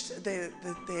 I wish they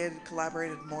had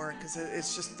collaborated more, because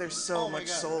it's just there's so much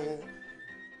soul.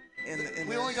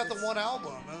 We only got the one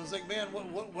album. I was like, man,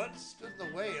 what stood in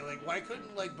the way? Why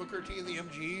couldn't Booker T and the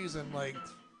MGs and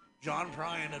John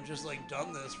Prine have just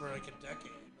done this for a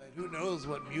decade? Who knows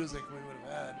what music we would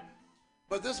have had?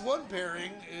 But this one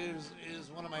pairing is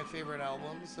one of my favorite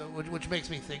albums, so which makes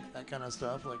me think that kind of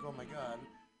stuff. Oh my God,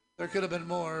 there could have been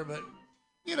more, but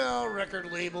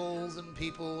record labels and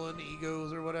people and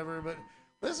egos or whatever. But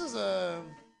this is a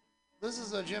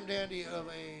Jim Dandy of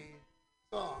a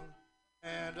song.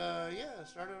 And,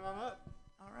 start it on up.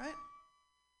 All right.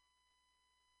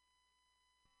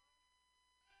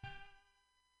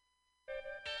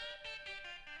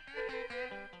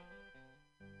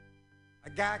 I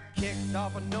got kicked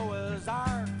off of Noah's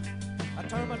Ark. I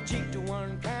turned my cheek to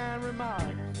one kind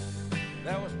remark.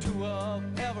 There was two of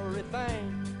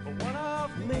everything, but one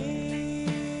of me.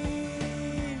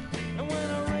 And when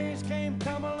the rains came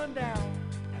tumbling down,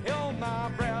 I held my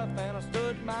breath and I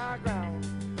stood my ground.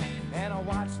 And I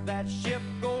watched that ship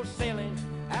go sailing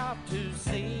out to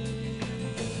sea.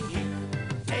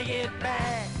 Take it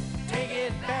back,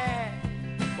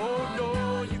 oh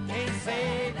no, you can't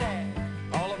say that.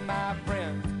 All of my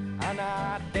friends are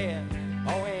not dead.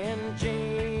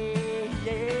 O-N-G,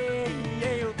 yeah,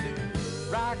 through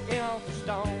rock, elf,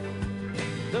 stone.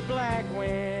 The black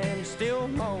wind still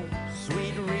moans.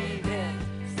 Sweet revenge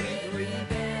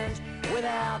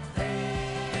without fail.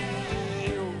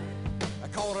 I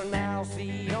caught an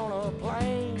Alcee on a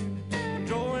plane,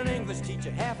 drove an English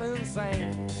teacher half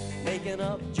insane, making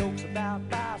up jokes about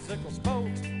bicycle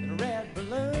spokes and red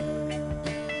balloons.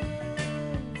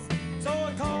 So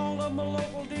I called up my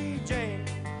local DJ,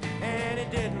 and he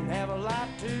didn't have a lot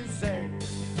to say,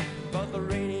 but the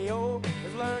radio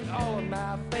has learned all of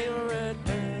my favorite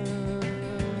tunes.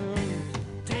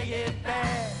 Take it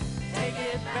back,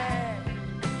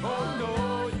 oh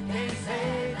no, you can't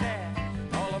say that.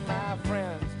 All of my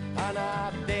friends are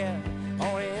not dead.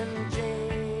 O-N-G,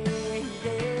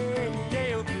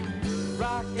 yeah,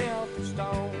 rock, elf,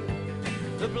 stone.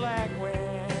 The black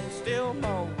wind still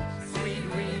moans. Sweet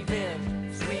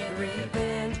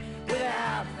revenge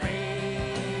without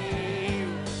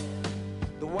fail.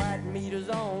 The white meter's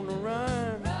on the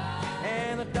run,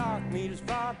 and the dark meter's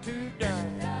far too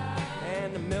done.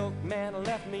 And the milkman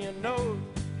left me a note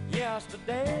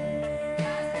yesterday.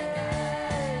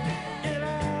 Get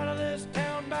out of this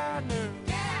town by noon.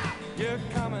 You're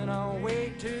coming on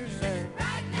way too soon.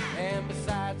 And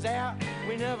besides that,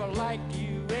 we never liked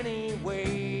you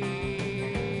anyway.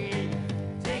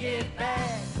 Take it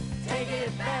back.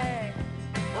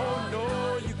 Oh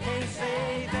no, you can't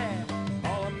say that.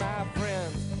 All of my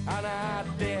friends are not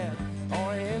dead.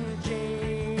 O-N-G,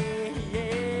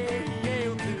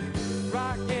 yeah,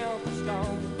 rock, elf,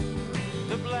 stone.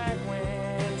 The black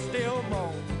wind still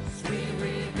moans.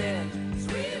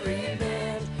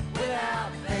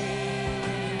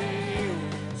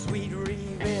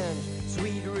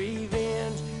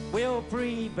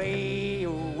 me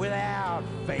without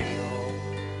fail.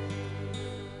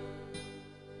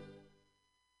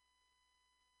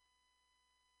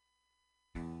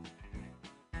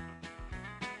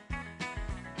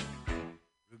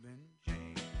 Reuben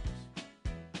James,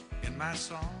 in my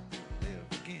song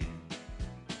live again,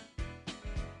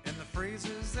 and the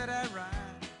phrases that I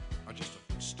write are just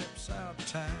a footsteps out of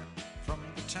time, from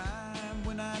the time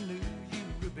when I knew you,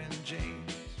 Reuben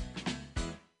James.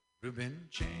 Reuben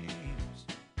James,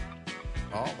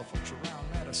 all the folks around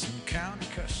Madison County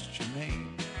cussed your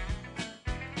name.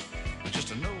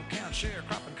 Just a no-count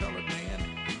sharecropping colored man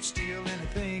who'd steal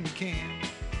anything he can,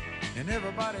 and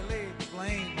everybody laid the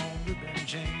blame on Reuben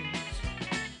James.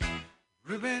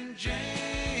 Reuben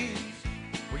James,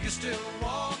 will you still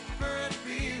walk the furrowed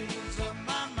fields of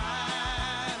my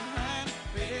mind?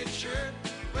 Faded shirt,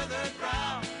 weathered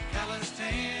brow, calloused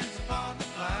hands upon the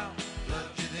plow.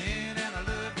 Loved you then and I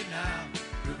love you now,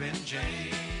 Reuben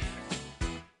James.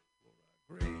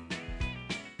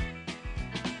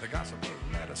 The gossip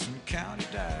of Madison County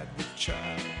died with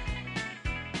child.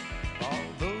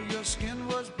 Although your skin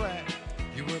was black,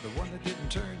 you were the one that didn't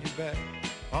turn your back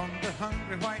on the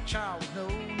hungry white child with no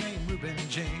name, Reuben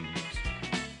James.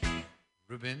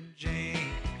 Reuben James,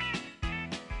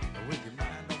 with your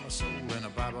mind on the soul and a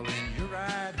Bible in your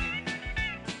right hand.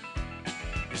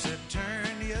 You said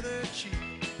turn the other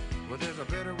cheek, well there's a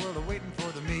better world awaiting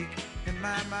for the meek. In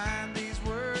my mind these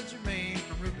words remain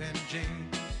from Reuben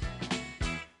James.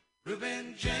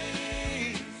 Reuben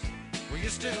James, will you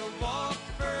still walk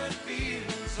the furrowed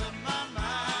fields of my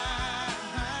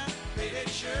mind? Faded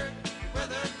shirt,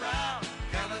 weathered brow,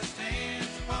 calloused hands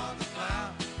upon the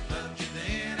plow. Loved you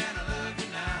then and I love you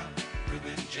now,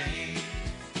 Reuben James.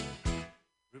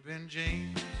 Reuben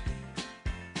James,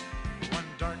 one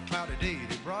dark cloudy day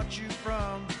they brought you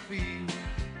from the field,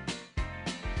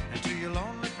 and to your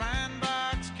lonely pine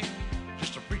box came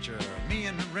just a preacher, me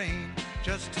in the rain,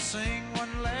 just to sing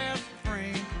one last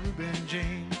refrain for Reuben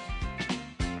James.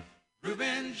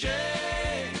 Reuben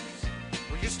James,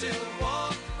 will you still walk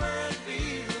the furrowed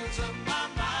fields of my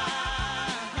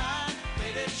mind?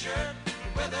 Faded shirt,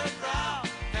 weathered brow,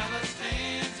 calloused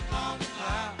hands upon the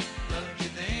plow. Loved you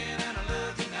then and I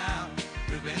love you now,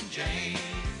 Reuben James.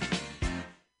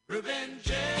 Reuben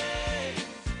James,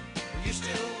 will you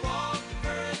still walk the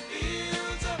furrowed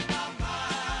fields of my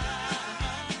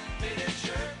mind? Faded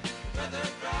shirt,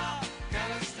 weathered brow,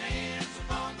 calloused hands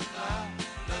upon the plow.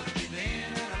 Loved you then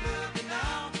and I love you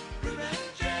now, Reuben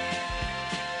James.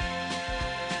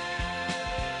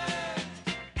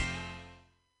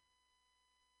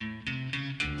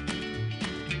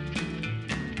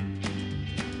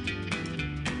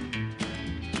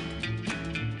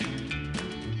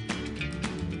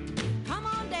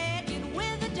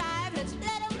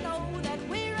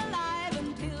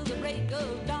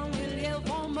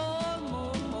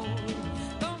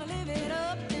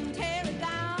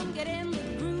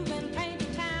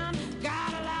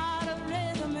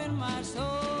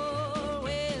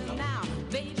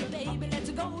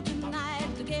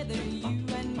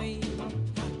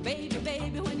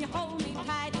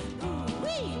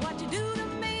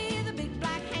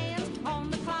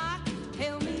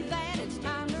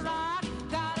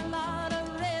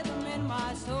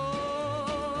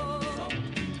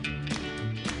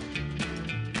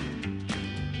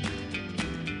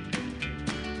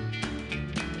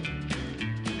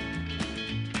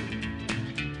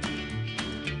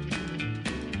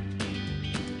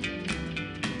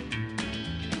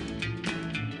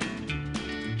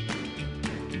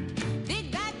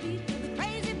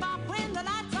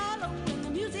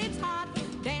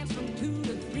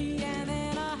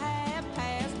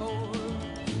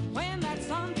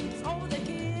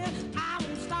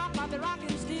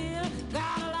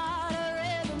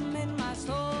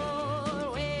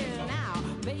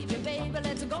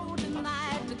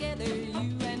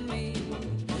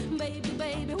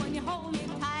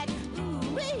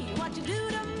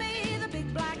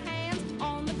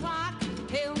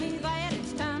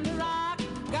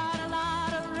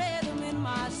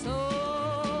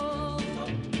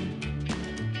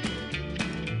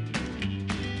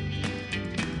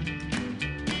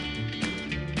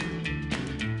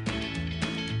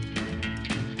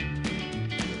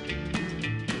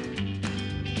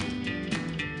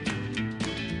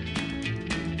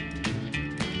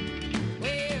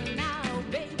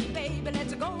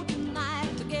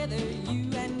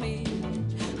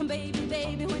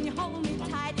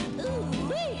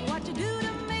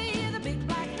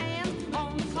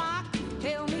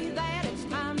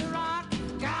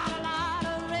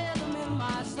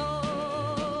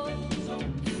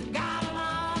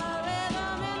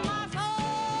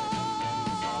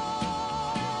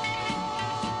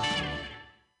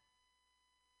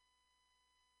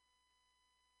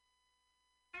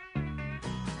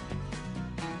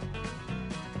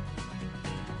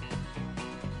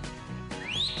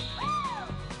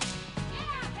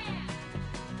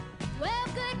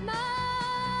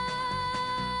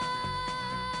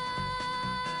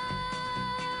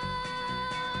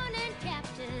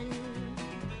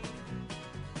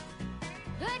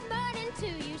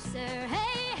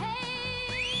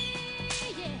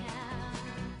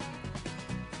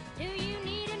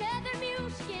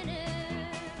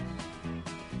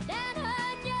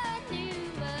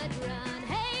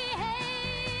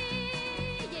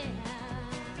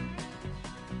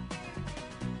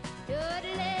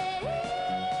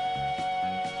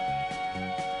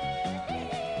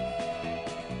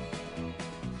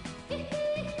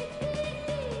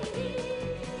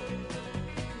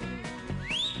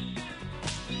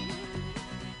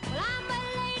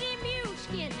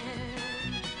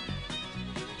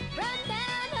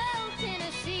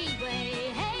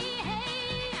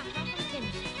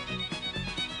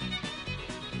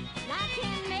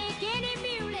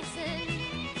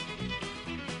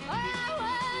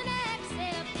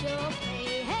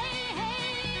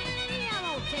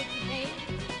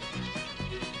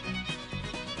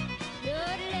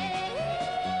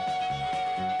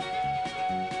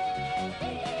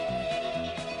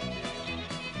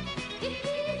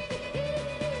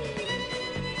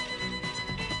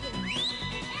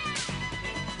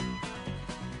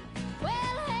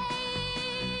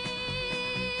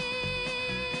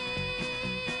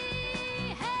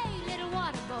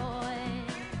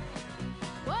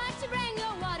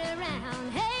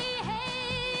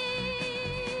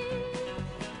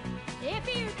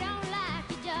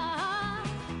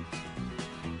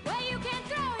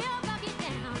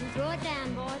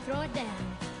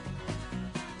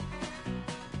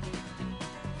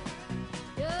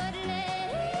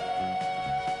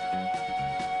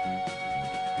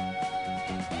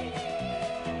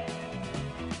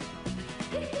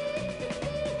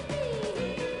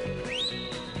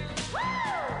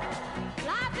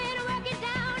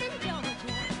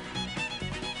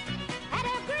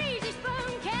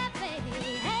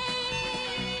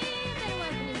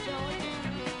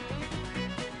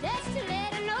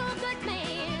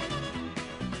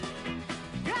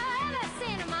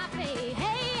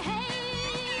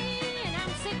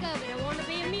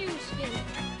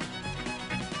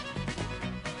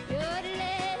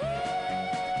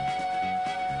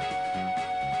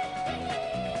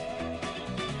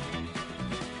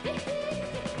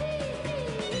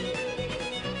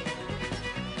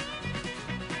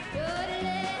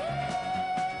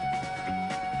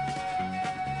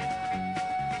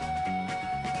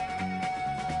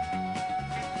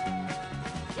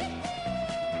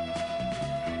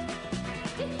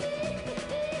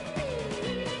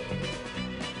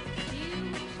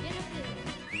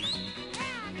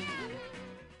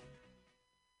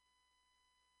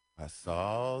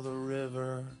 saw the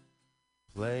river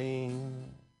playing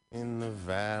in the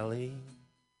valley,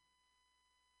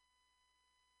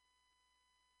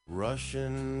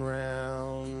 rushing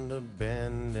round a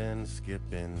bend and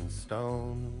skipping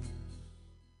stones.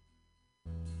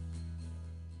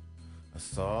 I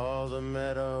saw the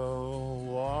meadow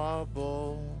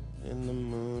warble in the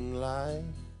moonlight.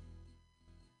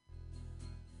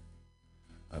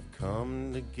 I've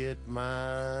come to get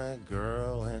my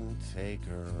girl and take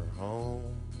her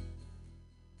home.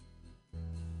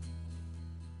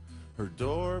 Her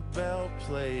doorbell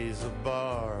plays a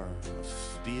bar of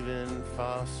Stephen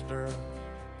Foster.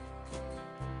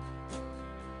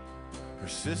 Her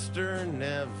sister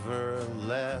never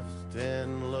left,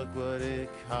 and look what it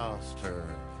cost her.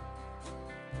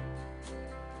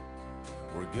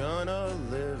 We're gonna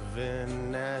live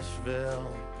in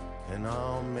Nashville, and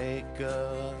I'll make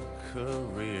a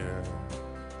career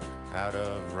out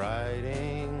of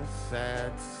writing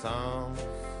sad songs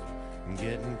and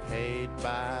getting paid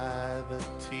by the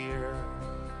tear.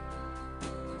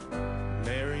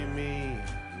 Marry me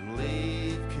and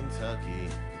leave Kentucky,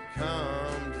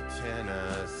 come to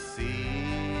Tennessee.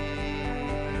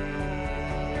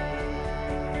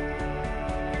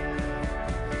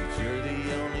 But you're the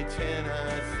only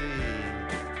Tennessee.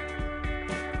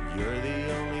 You're the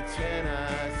only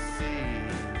Tennessee.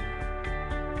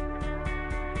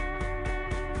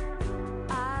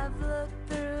 I've looked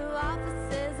through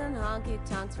offices and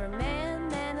honky-tonks for man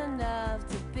enough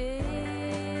to be.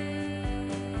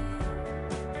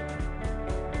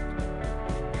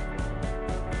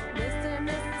 Mr. and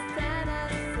Mrs.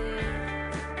 Tennessee.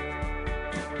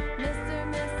 Mr.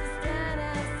 and Mrs.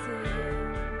 Tennessee.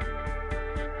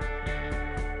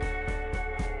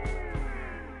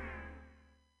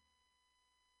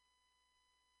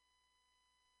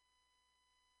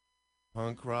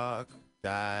 Punk rock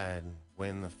died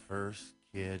when the first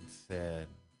kid said,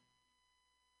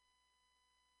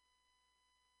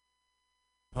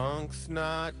 "Punk's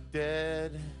not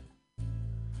dead,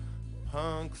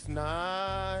 punk's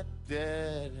not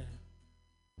dead."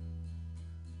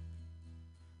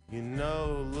 You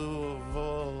know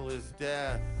Louisville is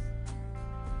death.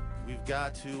 We've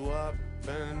got to up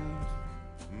and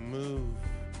move,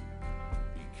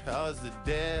 because the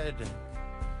dead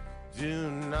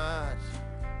do not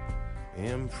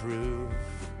improve.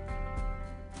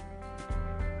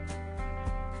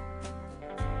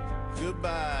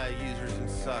 Goodbye, users and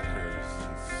suckers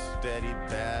and steady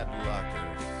bad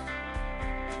luckers.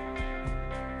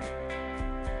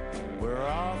 We're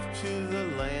off to the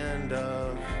land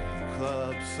of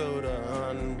club soda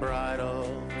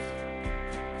unbridled.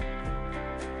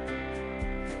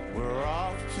 We're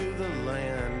off to the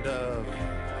land of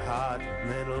hot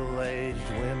middle-aged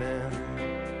women.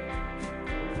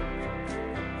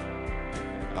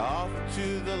 Off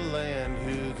to the land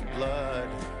whose blood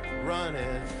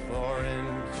runneth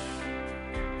orange.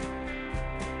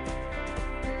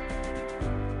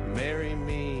 Marry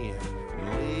me and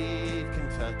leave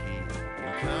Kentucky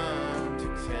and come to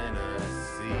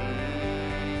Tennessee.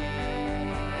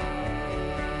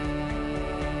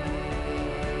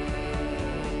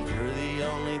 You're the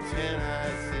only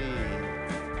Tennessee.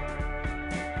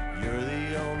 You're the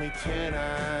only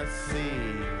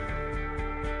Tennessee.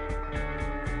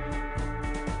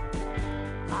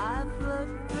 I've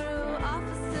looked through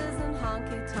offices and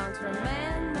honky-tonks for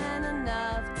man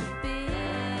enough to be.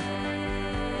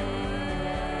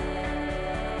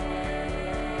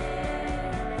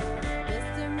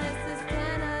 Mr. and Mrs.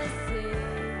 Tennessee.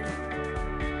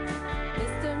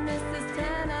 Mr. and Mrs.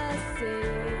 Tennessee.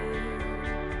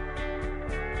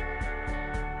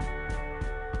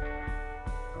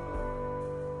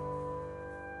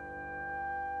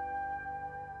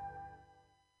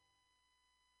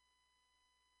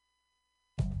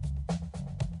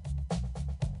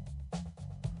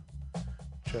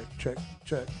 Check, check,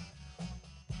 check.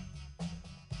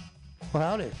 Well,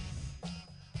 howdy.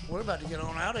 We're about to get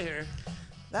on out of here.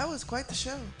 That was quite the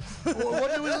show.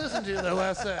 What did we listen to that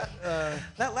last set?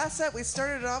 That last set, we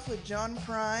started off with John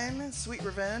Prine, Sweet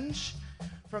Revenge.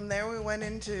 From there, we went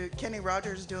into Kenny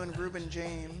Rogers doing Reuben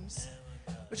James,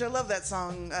 which I love that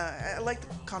song. I like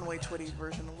the Conway Twitty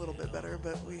version a little bit better,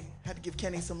 but we had to give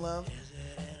Kenny some love.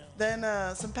 Then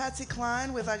some Patsy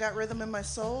Cline with I Got Rhythm in My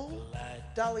Soul,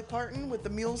 Dolly Parton with the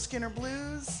Mule Skinner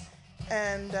Blues,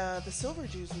 and the Silver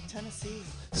Jews with Tennessee.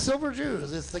 Silver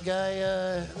Jews. It's the guy,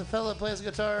 the fella that plays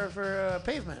guitar for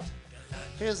Pavement.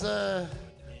 His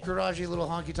garagey little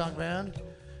honky-tonk band.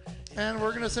 And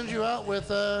we're going to send you out with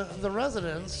The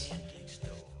Residents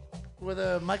with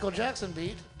a Michael Jackson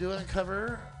beat doing a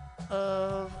cover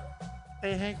of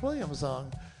a Hank Williams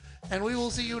song. And we will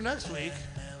see you next week.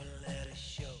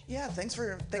 Yeah, thanks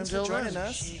for Until joining then.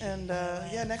 us. And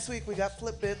yeah, next week we got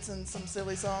Flip Bits and some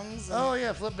silly songs. And Oh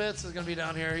yeah, Flip Bits is gonna be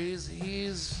down here. He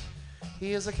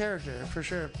is a character for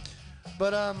sure.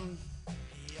 But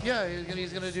yeah,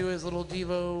 he's gonna do his little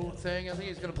Devo thing. I think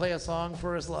he's gonna play a song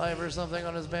for us live or something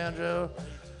on his banjo.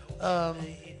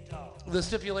 The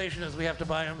stipulation is we have to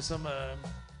buy him some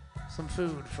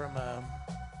food from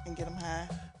and get him high.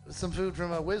 Some food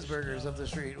from Whiz Burgers up the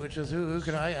street, which is who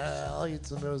can I'll eat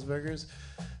some of those burgers.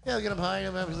 Yeah, we'll get him high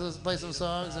and we'll play some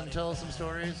songs and tell us some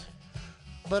stories.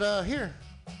 But here,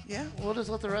 yeah, we'll just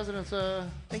let the residents.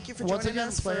 Thank you for once joining again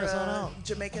us play for us on out.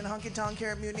 Jamaican Honky Tonk here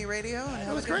at Mutiny Radio.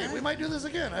 And It was great. We might do this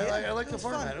again. Yeah, I like it the was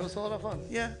format. fun. It was a lot of fun.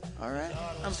 Yeah. All right.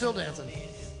 I'm still dancing.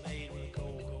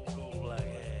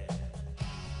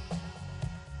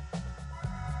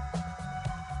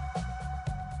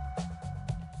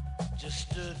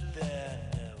 Just stood there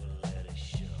and never let it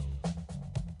show.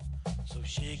 So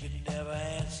she could never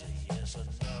answer yes or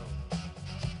no.